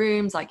locked in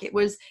rooms. Like, it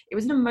was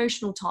an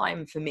emotional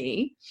time for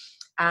me.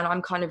 And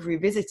I'm kind of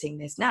revisiting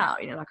this now.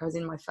 Like, I was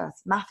in my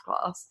first math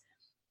class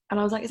and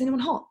I was like, is anyone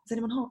hot? Is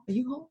anyone hot? Are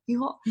you hot? Are you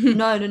hot?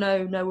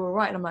 No, we're all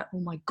right. And I'm like, oh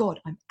my God,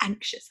 I'm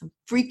anxious. I'm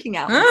freaking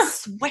out. I'm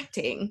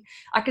sweating.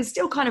 I can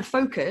still kind of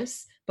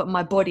focus, but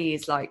my body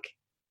is like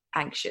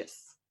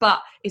anxious.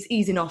 But it's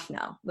easing off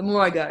now. The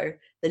more I go,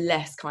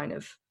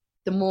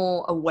 the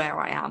more aware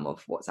I am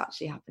of what's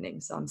actually happening.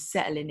 So I'm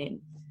settling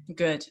in.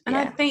 Good. And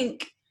I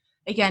think,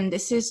 again,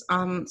 this is,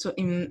 so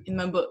in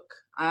my book,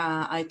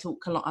 I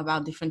talk a lot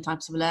about different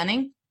types of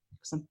learning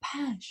because I'm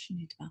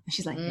passionate about it.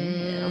 She's like,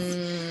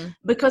 yes.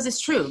 Because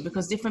it's true,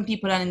 because different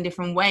people learn in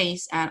different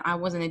ways. And I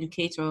was an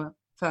educator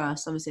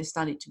first. Obviously, I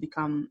studied to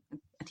become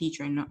a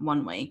teacher in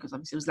one way, because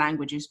obviously it was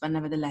languages, but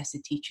nevertheless,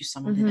 it teaches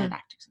some of the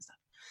didactics and stuff.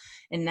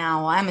 And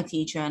now I'm a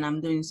teacher and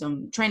I'm doing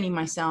some training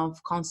myself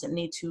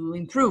constantly to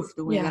improve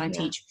the way that I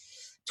teach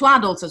to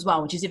adults as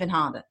well, which is even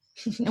harder.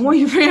 And what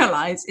you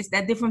realize is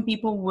that different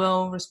people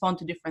will respond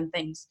to different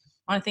things.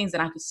 One of the things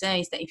that I could say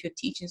is that if you're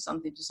teaching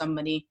something to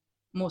somebody,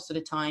 most of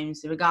the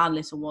times,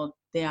 regardless of what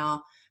they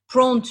are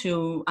prone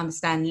to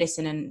understand,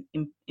 listen,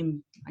 and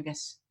I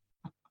guess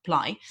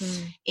apply,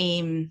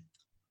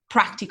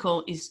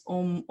 practical is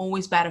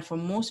always better for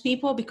most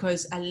people,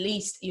 because at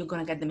least you're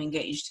going to get them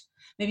engaged.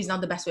 Maybe it's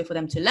not the best way for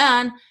them to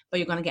learn, but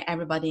you're going to get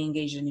everybody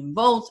engaged and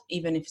involved,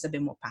 even if it's a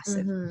bit more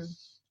passive.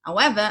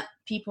 However,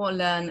 people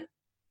learn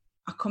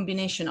a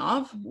combination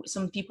of,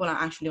 some people are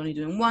actually only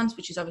doing once,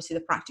 which is obviously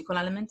the practical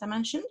element I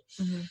mentioned,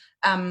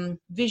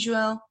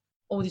 visual,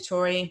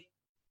 auditory,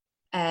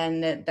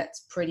 and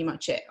that's pretty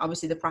much it.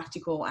 Obviously the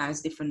practical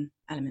has different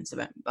elements of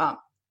it, but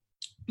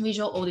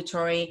visual,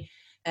 auditory,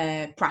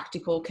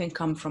 practical can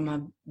come from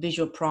a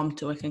visual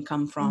prompt, or it can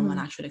come from an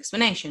actual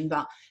explanation.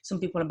 But some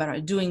people are better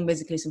at doing,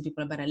 basically, some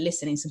people are better at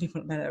listening, some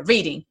people are better at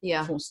reading,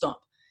 full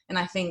stop. And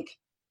I think,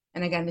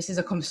 and again, this is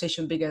a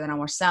conversation bigger than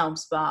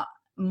ourselves, but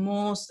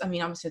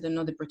obviously I don't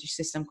know the British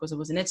system because I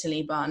was in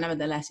Italy, but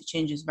nevertheless it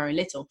changes very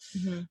little,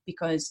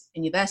 because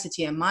in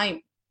university and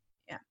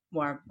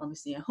where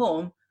obviously at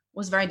home,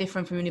 was very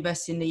different from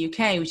university in the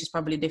UK, which is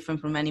probably different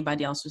from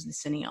anybody else who's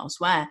listening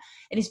elsewhere.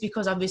 And it's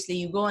because obviously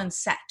you go and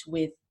set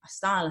with a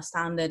style, a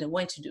standard, a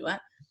way to do it,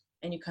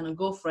 and you kind of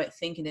go for it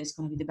thinking that it's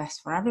going to be the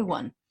best for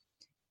everyone,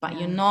 but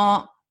you're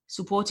not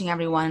supporting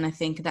everyone. And I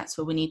think that's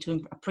what we need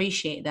to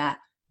appreciate, that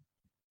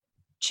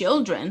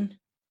children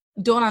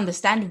don't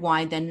understand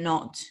why they're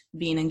not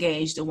being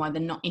engaged or why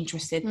they're not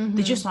interested.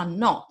 They just are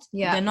not.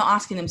 They're not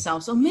asking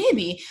themselves, oh,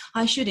 maybe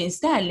I should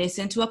instead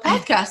listen to a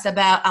podcast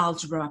about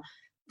algebra.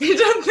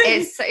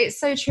 It's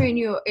so true.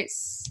 And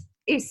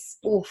it's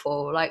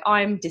awful. Like,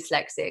 I'm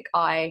dyslexic.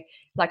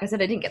 Like I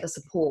said, I didn't get the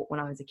support when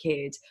I was a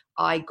kid.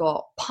 I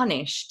got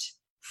punished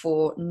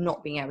for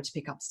not being able to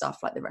pick up stuff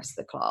like the rest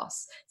of the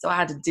class. So I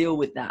had to deal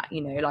with that,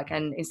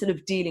 and instead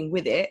of dealing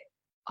with it,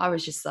 I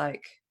was just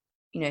like,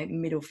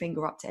 middle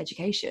finger up to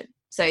education.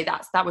 So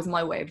that was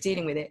my way of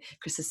dealing with it,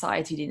 because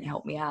society didn't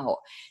help me out.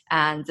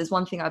 And there's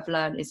one thing I've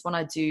learned is when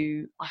I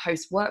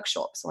host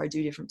workshops or I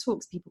do different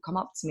talks, people come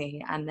up to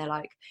me and they're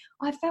like,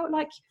 I felt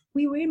like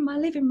we were in my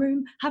living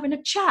room having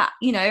a chat,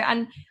 you know.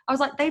 And I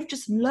was like, they've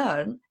just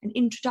learned an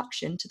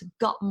introduction to the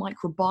gut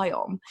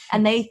microbiome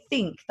and they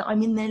think that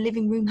I'm in their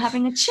living room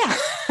having a chat.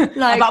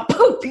 Like about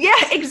poop. Yeah,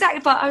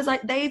 exactly. But I was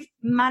like, they've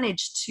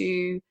managed to,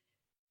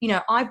 you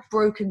know, I've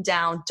broken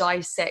down,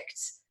 dissect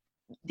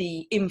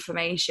the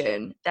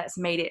information that's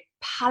made it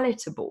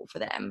palatable for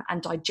them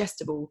and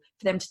digestible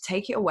for them to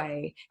take it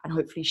away and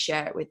hopefully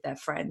share it with their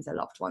friends, their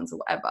loved ones, or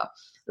whatever.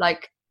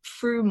 Like,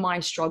 through my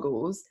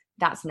struggles,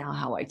 that's now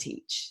how I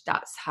teach.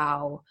 That's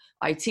how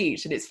I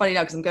teach. And it's funny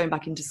now because I'm going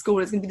back into school,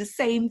 it's going to be the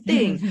same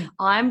thing.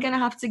 I'm going to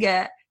have to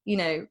get, you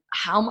know,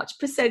 how much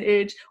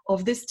percentage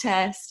of this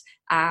test,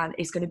 and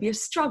it's going to be a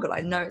struggle.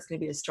 I know it's going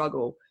to be a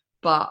struggle,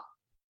 but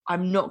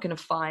I'm not going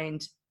to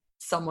find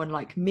someone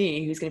like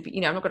me who's going to be,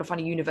 you know, I'm not going to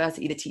find a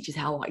university that teaches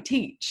how I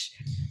teach,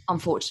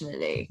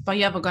 unfortunately. But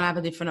you're going to have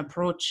a different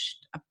approach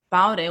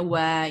about it,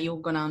 where you're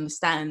going to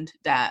understand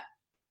that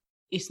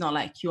it's not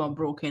like you are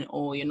broken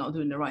or you're not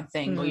doing the right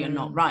thing or you're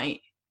not right.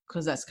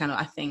 Because that's kind of,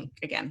 I think,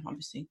 again,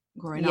 obviously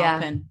growing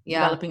up and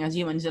developing as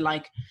humans, are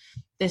like,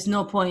 there's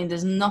no point,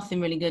 there's nothing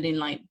really good in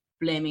like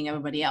blaming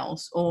everybody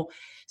else or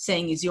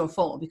saying it's your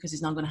fault, because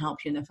it's not going to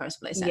help you in the first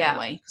place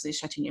anyway, because it's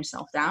shutting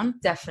yourself down.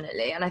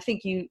 Definitely. And I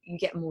think you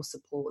get more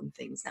support and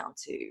things now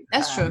too.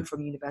 That's true.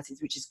 From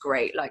universities, which is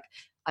great. Like,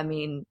 I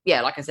mean,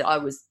 yeah, like I said, I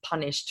was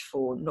punished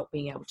for not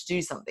being able to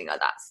do something like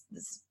that.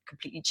 It's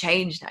completely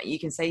changed now. You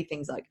can say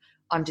things like,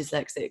 I'm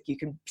dyslexic, you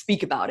can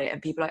speak about it,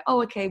 and people are like,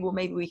 oh, okay, well,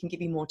 maybe we can give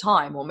you more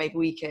time, or maybe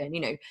we can, you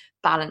know,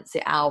 balance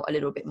it out a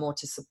little bit more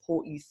to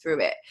support you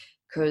through it.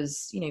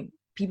 Because, you know,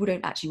 people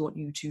don't actually want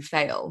you to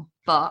fail,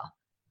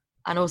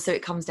 and also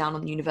it comes down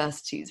on the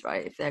universities,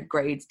 right? If their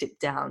grades dip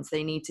down, so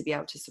they need to be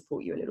able to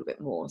support you a little bit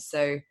more.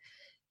 So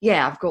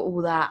yeah, I've got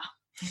all that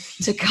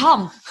to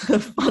come, the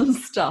fun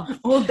stuff.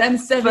 All them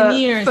 7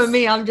 years. For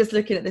me, I'm just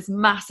looking at this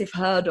massive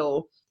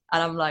hurdle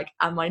and I'm like,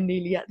 am I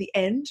nearly at the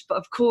end? But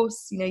of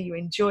course, you know, you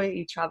enjoy it,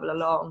 you travel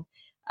along.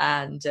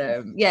 And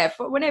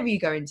for whenever you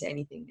go into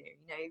anything new,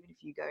 you know, even if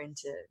you go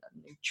into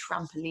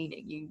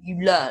trampolining,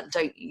 you learn,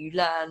 don't you? You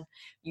learn,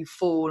 you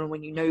fall, and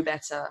when you know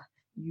better,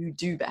 you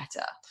do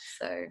better.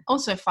 So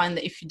also, I find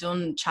that if you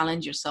don't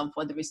challenge yourself,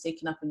 whether it's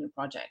taking up a new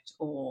project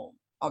or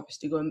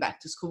obviously going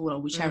back to school or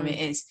whichever it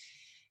is,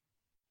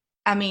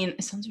 I mean,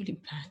 it sounds really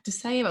bad to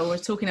say, but we're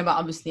talking about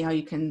obviously how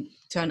you can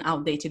turn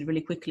outdated really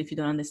quickly if you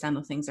don't understand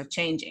how things are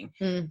changing.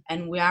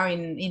 And we are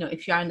in, you know,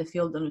 if you are in the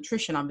field of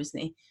nutrition,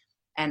 obviously,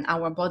 and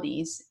our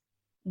bodies,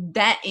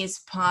 that is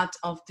part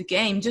of the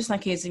game. Just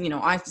like it's, you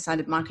know, I've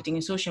decided marketing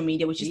and social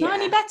media, which is not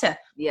any better.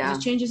 Yeah,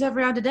 it changes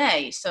every other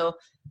day. So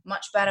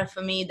much better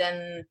for me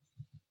than,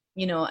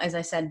 you know, as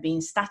I said, being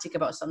static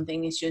about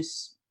something. It's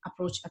just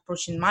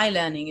approaching my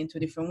learning into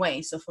a different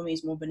way. So for me,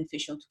 it's more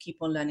beneficial to keep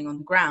on learning on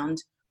the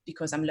ground,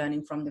 because I'm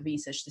learning from the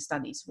research, the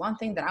studies. One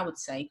thing that I would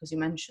say, because you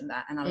mentioned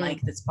that, and I like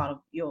that's part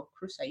of your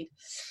crusade,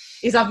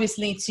 is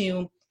obviously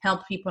to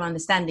help people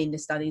understanding the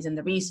studies and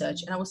the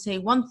research. And I would say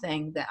one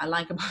thing that I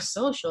like about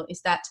social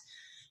is that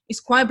it's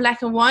quite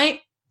black and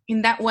white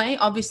in that way.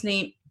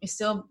 Obviously, it's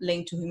still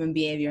linked to human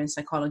behavior and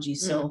psychology.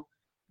 So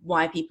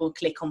why people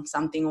click on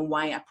something or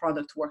why a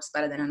product works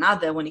better than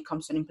another when it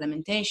comes to an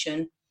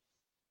implementation,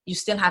 you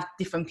still have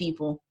different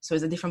people. So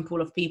it's a different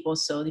pool of people.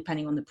 So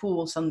depending on the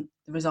pool, the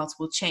results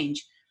will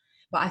change.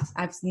 But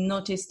I've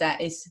noticed that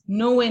it's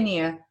nowhere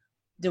near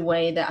the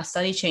way that a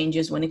study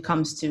changes when it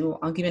comes to,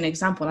 I'll give you an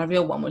example, a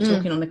real one. We're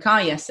talking on the car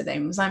yesterday.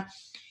 And it was like,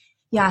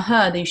 yeah, I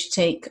heard that you should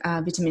take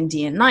vitamin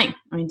D at night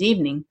or in the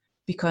evening,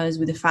 because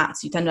with the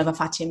fats, you tend to have a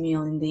fatty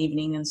meal in the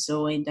evening and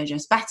so it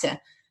digests better.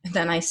 And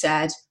then I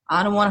said,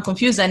 I don't want to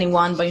confuse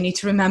anyone, but you need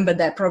to remember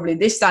that probably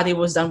this study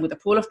was done with a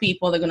pool of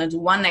people. They're going to do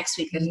one next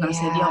week. They're going to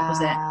say the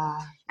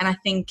opposite. And I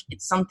think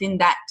it's something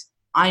that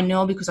I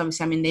know, because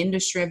obviously I'm in the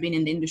industry. I've been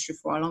in the industry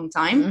for a long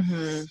time.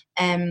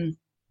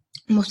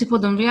 Most people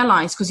don't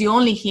realize, because you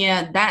only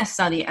hear that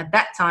study at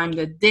that time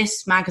that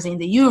this magazine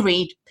that you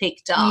read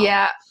picked up.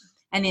 Yeah.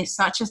 And it's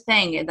such a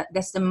thing.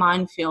 That's the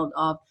minefield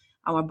of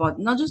our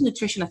body. Not just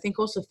nutrition. I think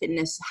also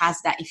fitness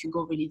has that, if you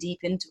go really deep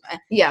into it.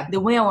 Yeah. The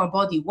way our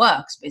body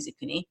works,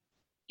 basically,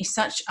 is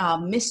such a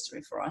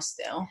mystery for us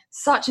still.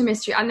 Such a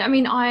mystery. And I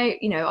mean, I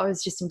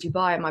was just in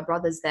Dubai and my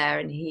brother's there,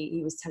 and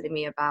he was telling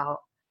me about,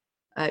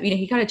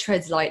 he kind of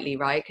treads lightly,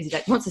 right? Because he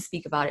like wants to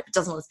speak about it, but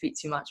doesn't want to speak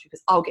too much,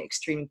 because I'll get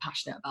extremely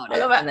passionate about it. I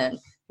love it. And then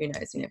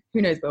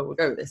who knows where we'll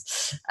go with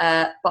this.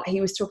 But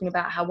he was talking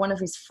about how one of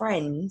his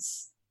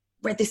friends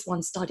read this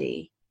one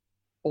study,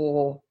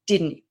 or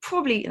didn't,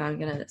 probably, and I'm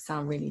going to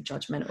sound really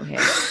judgmental here,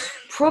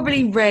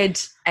 probably read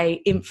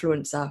a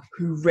influencer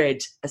who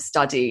read a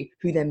study,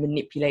 who then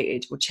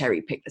manipulated or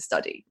cherry picked the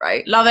study,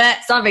 right? Love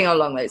it. Something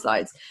along those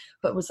lines.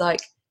 But was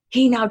like,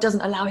 he now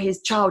doesn't allow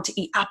his child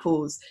to eat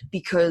apples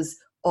because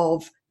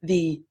of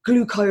the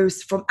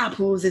glucose from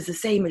apples is the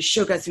same as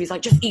sugar. So he's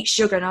like, just eat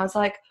sugar. And I was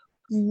like,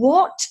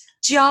 what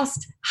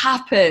just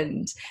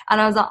happened.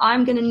 And I was like,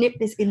 I'm going to nip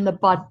this in the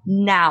bud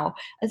now.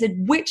 I said,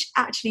 which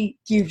actually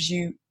gives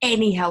you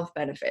any health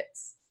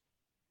benefits?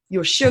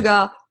 Your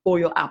sugar or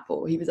your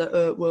apple? He was like,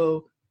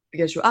 well, I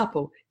guess your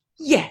apple.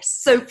 Yes.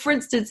 So for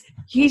instance,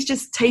 he's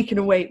just taken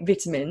away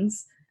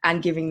vitamins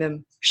and giving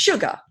them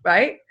sugar,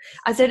 right?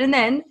 I said, and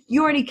then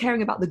you're only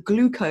caring about the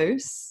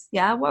glucose.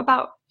 Yeah. What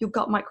about your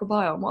gut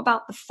microbiome? What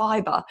about the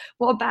fiber?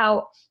 What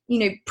about,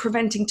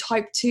 preventing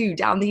type 2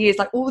 down the years?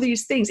 Like all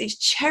these things, it's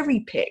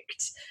cherry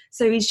picked.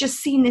 So he's just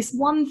seen this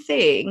one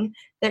thing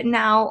that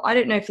now, I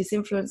don't know if this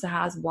influencer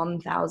has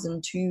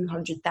 1,000,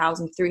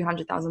 200,000,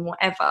 300,000,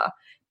 whatever.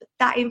 But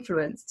that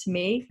influence to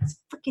me is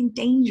freaking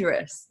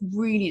dangerous,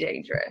 really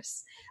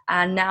dangerous.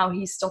 And now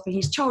he's stopping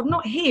his child,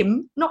 not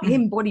him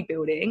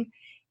bodybuilding,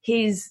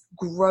 his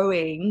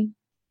growing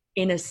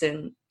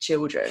innocent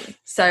children.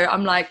 So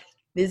I'm like,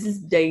 this is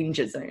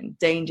danger zone,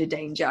 danger.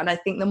 And I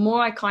think the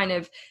more I kind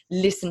of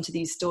listen to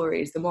these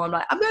stories, the more I'm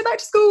like, I'm going back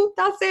to school.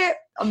 That's it.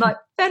 I'm like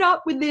fed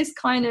up with this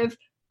kind of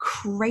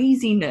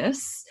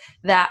craziness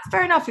that,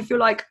 fair enough, if you're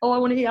like, oh, I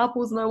want to eat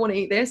apples and I want to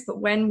eat this.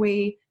 But when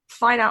we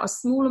find out a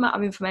small amount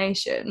of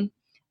information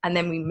and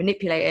then we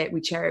manipulate it,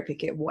 we cherry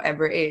pick it,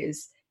 whatever it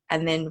is,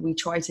 and then we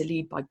try to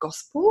lead by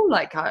gospel,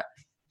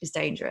 it's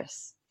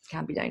dangerous. It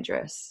can be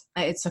dangerous.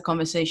 It's a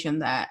conversation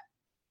that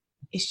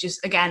it's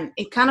just, again,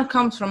 it kind of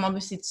comes from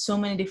obviously so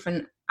many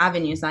different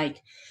avenues,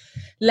 like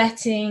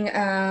letting,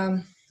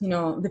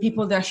 the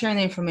people that are sharing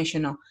the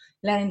information know,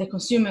 letting the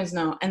consumers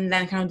know, and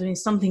then kind of doing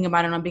something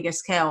about it on a bigger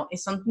scale.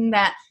 It's something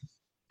that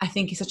I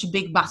think is such a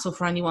big battle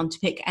for anyone to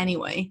pick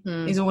anyway.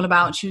 It's all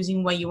about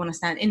choosing where you want to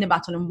stand in the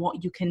battle and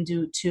what you can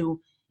do to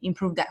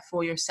improve that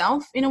for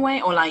yourself in a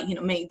way, or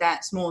make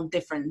that small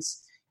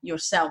difference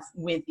yourself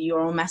with your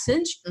own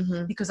message.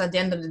 Because at the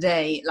end of the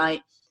day,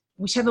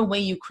 whichever way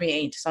you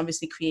create, so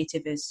obviously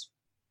creative is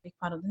a big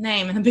part of the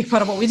name and a big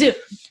part of what we do,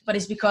 but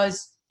it's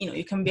because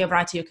you can be a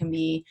writer, you can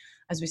be,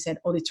 as we said,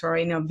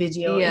 auditory,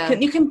 video.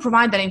 You can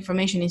provide that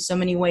information in so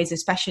many ways,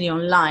 especially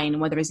online,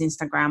 whether it's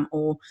Instagram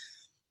or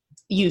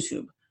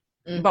YouTube.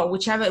 But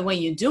whichever way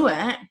you do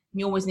it,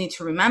 you always need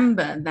to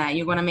remember that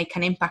you're going to make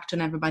an impact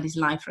on everybody's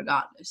life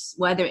regardless,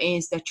 whether it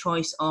is their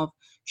choice of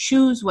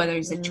shoes, whether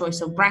it's their choice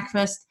of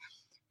breakfast.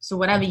 So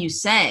whatever you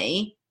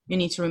say, you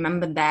need to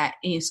remember that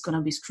it's going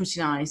to be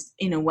scrutinized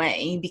in a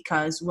way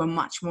because we're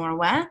much more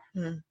aware.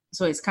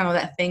 So it's kind of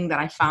that thing that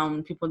I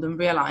found people don't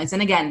realize.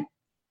 And again,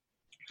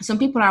 some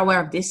people are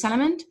aware of this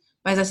element,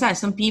 but as I said,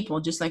 some people,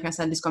 just like I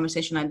said, this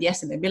conversation I had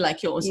yesterday, be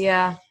like yours.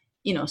 Yeah.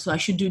 So I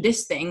should do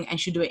this thing and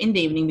should do it in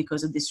the evening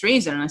because of this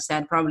reason. And I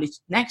said, probably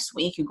next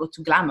week you go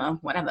to Glamour,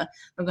 whatever.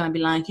 They're going to be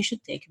like, you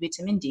should take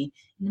vitamin D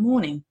in the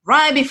morning,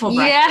 right before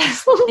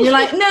breakfast. Yeah. And you're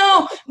like,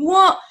 no,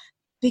 what?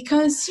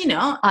 Because,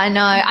 I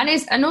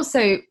know. And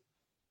also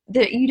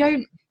that you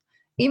don't,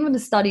 even the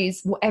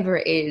studies, whatever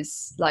it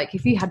is, like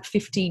if you had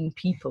 15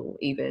 people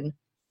even,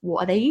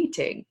 what are they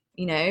eating?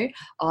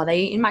 Are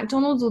they eating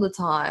McDonald's all the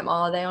time?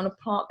 Are they on a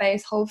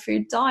plant-based whole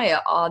food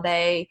diet? Are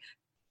they,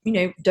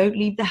 don't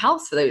leave the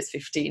house for those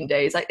 15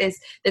 days? Like there's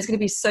going to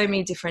be so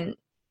many different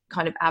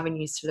kind of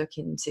avenues to look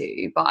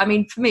into. But I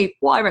mean, for me,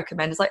 what I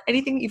recommend is like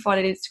anything that you find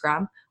on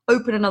Instagram,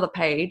 open another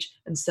page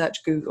and search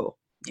Google.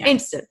 Yeah.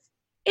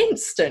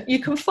 Instant. You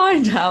can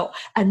find out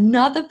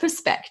another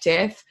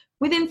perspective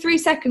within 3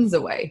 seconds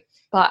away.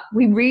 But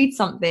we read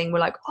something, we're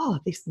like, oh,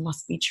 this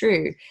must be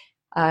true.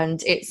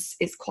 And it's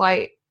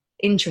quite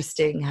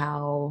interesting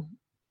how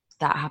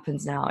that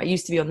happens now. It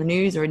used to be on the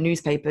news or in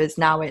newspapers.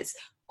 Now it's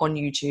on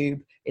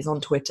YouTube, it's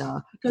on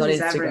Twitter, it's on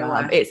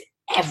Instagram. Everywhere. It's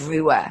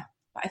everywhere.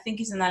 But I think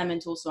it's an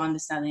element also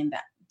understanding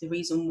that the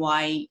reason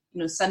why,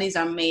 studies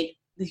are made,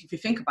 if you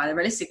think about it,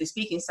 realistically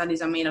speaking,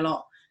 studies are made a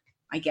lot,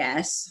 I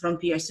guess, from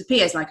peers to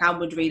peers. Like I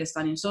would read a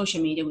study on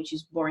social media, which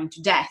is boring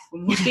to death for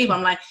most people.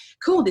 I'm like,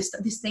 cool, this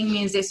thing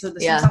means this, or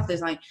this stuff.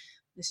 There's like,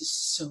 this is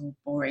so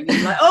boring.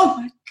 I'm like, oh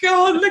my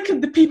God, look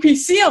at the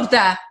PPC of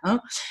that. Huh?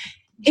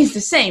 It's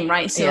the same,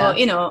 right? So,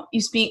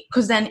 you speak,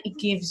 because then it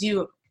gives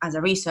you as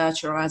a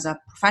researcher or as a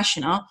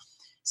professional,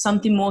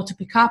 something more to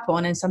pick up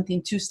on and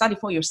something to study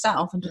for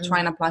yourself and to try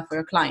and apply for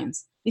your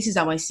clients. This is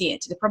how I see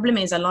it. The problem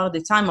is a lot of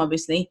the time,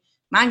 obviously,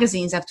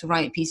 magazines have to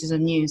write pieces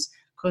of news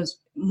because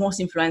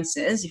most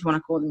influencers, if you want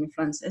to call them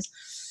influencers,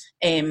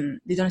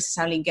 they don't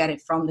necessarily get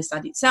it from the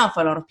study itself.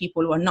 A lot of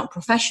people who are not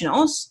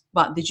professionals,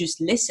 but they just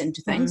listen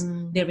to things,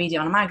 they read it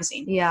on a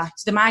magazine. Yeah.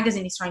 So the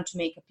magazine is trying to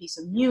make a piece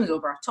of news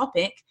over a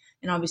topic,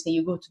 and obviously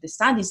you go to the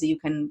studies that you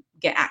can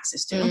get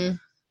access to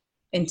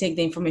and take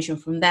the information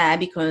from there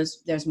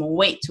because there's more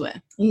weight to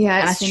it.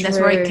 Yeah, and I think that's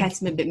where it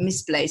gets a bit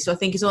misplaced. So I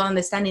think it's all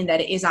understanding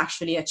that it is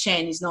actually a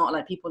chain. It's not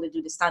like people that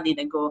do the study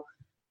that go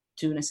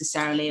to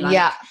necessarily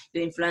like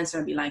the influencer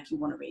and be like, you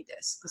want to read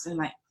this? Because they're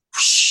like,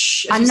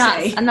 whoosh, and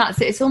that's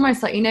it. It's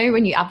almost like,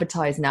 when you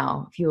advertise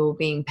now, if you're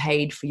being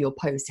paid for your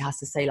post, it has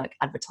to say like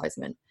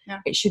advertisement. Yeah.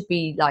 It should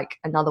be like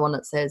another one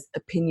that says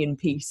opinion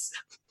piece.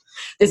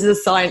 This is a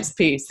science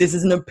piece. This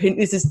is an opinion.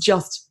 This is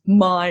just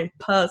my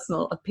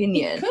personal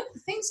opinion.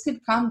 Things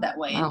could come that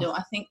way.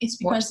 I think it's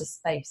because watch the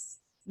space.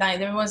 like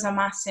there was a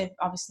massive,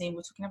 obviously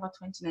we're talking about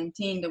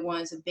 2019, there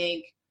was a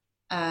big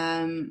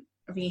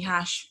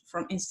rehash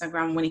from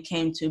Instagram when it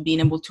came to being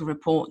able to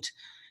report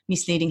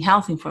misleading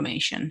health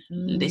information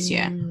this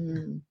year.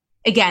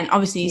 Again,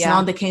 obviously it's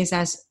not the case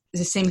as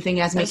the same thing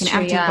as making it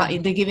active,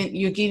 but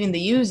you're giving the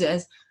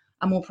users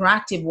a more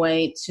proactive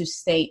way to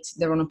state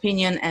their own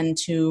opinion and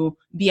to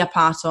be a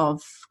part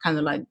of kind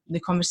of like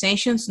the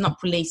conversations, not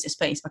police the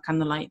space, but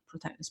kind of like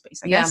protect the space,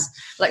 I guess.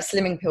 Like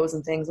slimming pills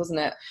and things, wasn't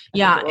it?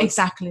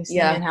 Exactly.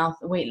 Slimming health,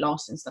 weight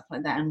loss and stuff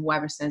like that. And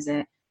whoever says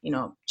it,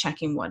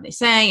 checking what they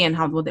say and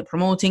what they're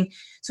promoting.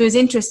 So it's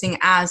interesting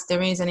as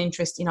there is an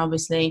interest in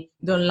obviously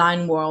the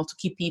online world to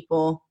keep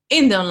people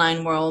in the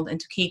online world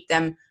and to keep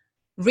them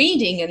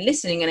reading and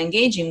listening and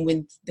engaging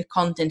with the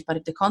content. But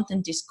if the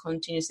content is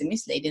continuously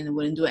misleading, they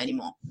wouldn't do it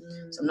anymore.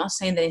 So I'm not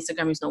saying that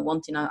Instagram is not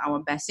wanting our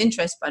best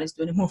interest, but it's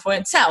doing it more for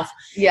itself.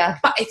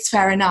 But it's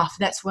fair enough.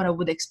 That's what I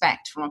would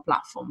expect from a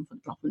platform, for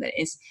the platform that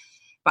is.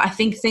 But I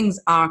think things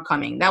are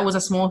coming. That was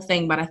a small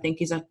thing, but I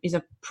think is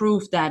a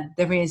proof that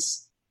there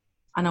is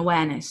an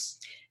awareness.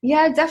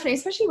 Yeah, definitely,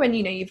 especially when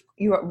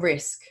you're at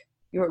risk.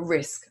 You're at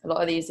risk. A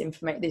lot of this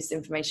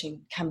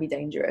information can be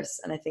dangerous,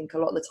 and I think a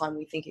lot of the time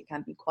we think it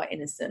can be quite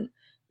innocent.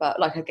 But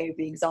like I gave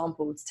the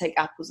example, to take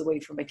apples away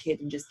from a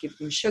kid and just give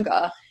them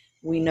sugar,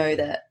 we know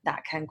that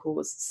can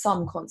cause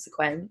some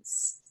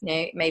consequence.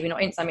 Maybe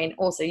not instant. I mean,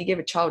 also you give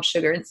a child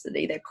sugar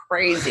instantly, they're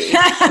crazy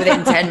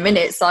within 10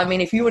 minutes. So I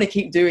mean, if you want to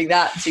keep doing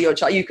that to your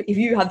child, if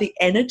you have the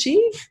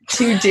energy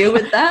to deal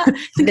with that,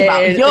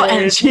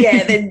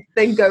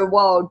 then go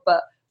wild.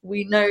 But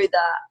we know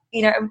that.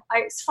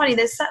 It's funny,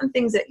 there's certain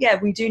things that,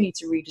 we do need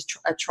to read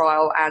a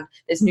trial, and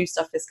there's new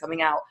stuff that's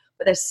coming out,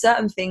 but there's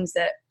certain things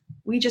that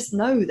we just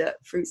know that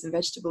fruits and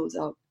vegetables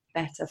are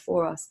better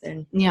for us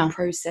than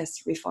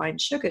processed refined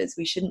sugars.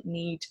 We shouldn't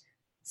need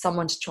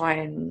someone to try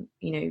and,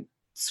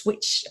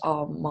 switch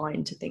our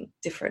mind to think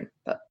different.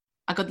 But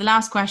I got the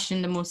last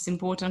question, the most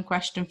important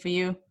question for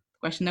you, the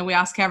question that we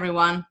ask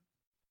everyone.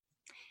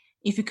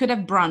 If you could have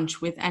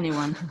brunch with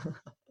anyone,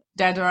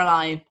 dead or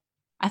alive,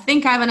 I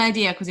think I have an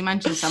idea because you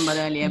mentioned somebody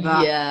earlier,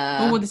 but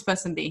who would this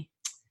person be?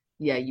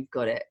 Yeah, you've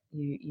got it.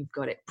 You've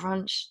got it.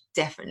 Brunch,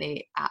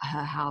 definitely at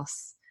her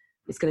house.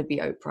 It's going to be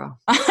Oprah.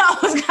 I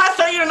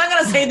thought you were not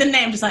going to say the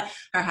name, just like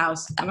her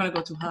house. I'm going to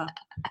go to her.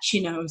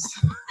 She knows.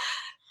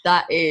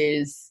 That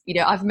is,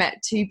 I've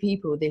met 2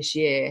 people this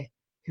year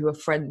who are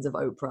friends of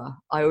Oprah.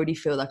 I already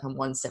feel like I'm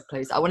one step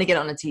closer. I want to get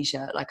on a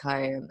t-shirt. Like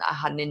I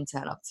had an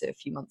intern up to a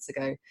few months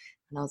ago,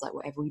 and I was like,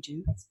 whatever we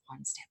do, it's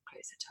one step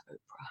closer to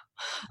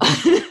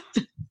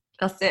Oprah.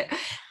 That's it.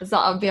 It's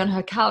like I'll be on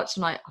her couch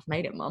and I've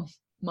made it, Mum.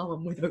 Mum,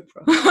 I'm with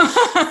Oprah.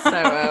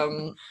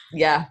 So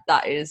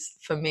that is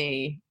for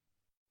me.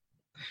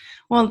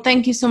 Well,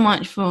 thank you so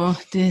much for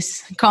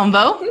this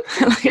convo.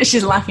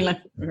 She's laughing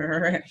like.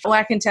 All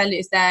I can tell you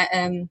is that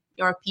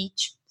you're a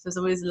peach. So it's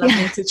always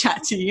lovely to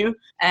chat to you,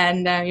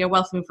 and your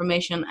wealth of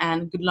information,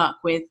 and good luck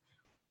with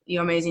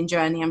your amazing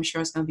journey. I'm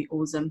sure it's going to be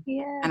awesome.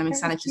 Yeah, and I'm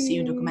excited to see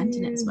you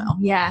documenting it as well.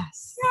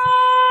 Yes.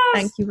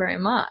 Thank you very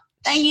much.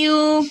 Thank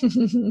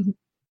you.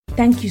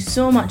 Thank you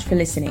so much for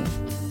listening.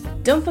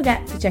 Don't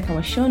forget to check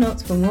our show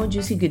notes for more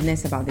juicy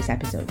goodness about this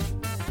episode.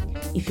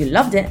 If you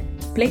loved it,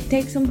 please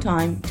take some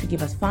time to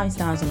give us 5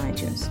 stars on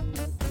iTunes.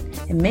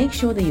 And make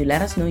sure that you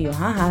let us know your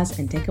ha-has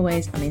and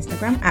takeaways on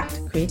Instagram at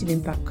Creative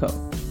Impact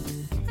Co.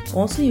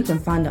 Also, you can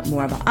find out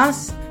more about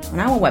us on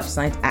our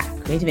website at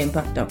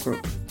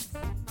creativeimpact.group.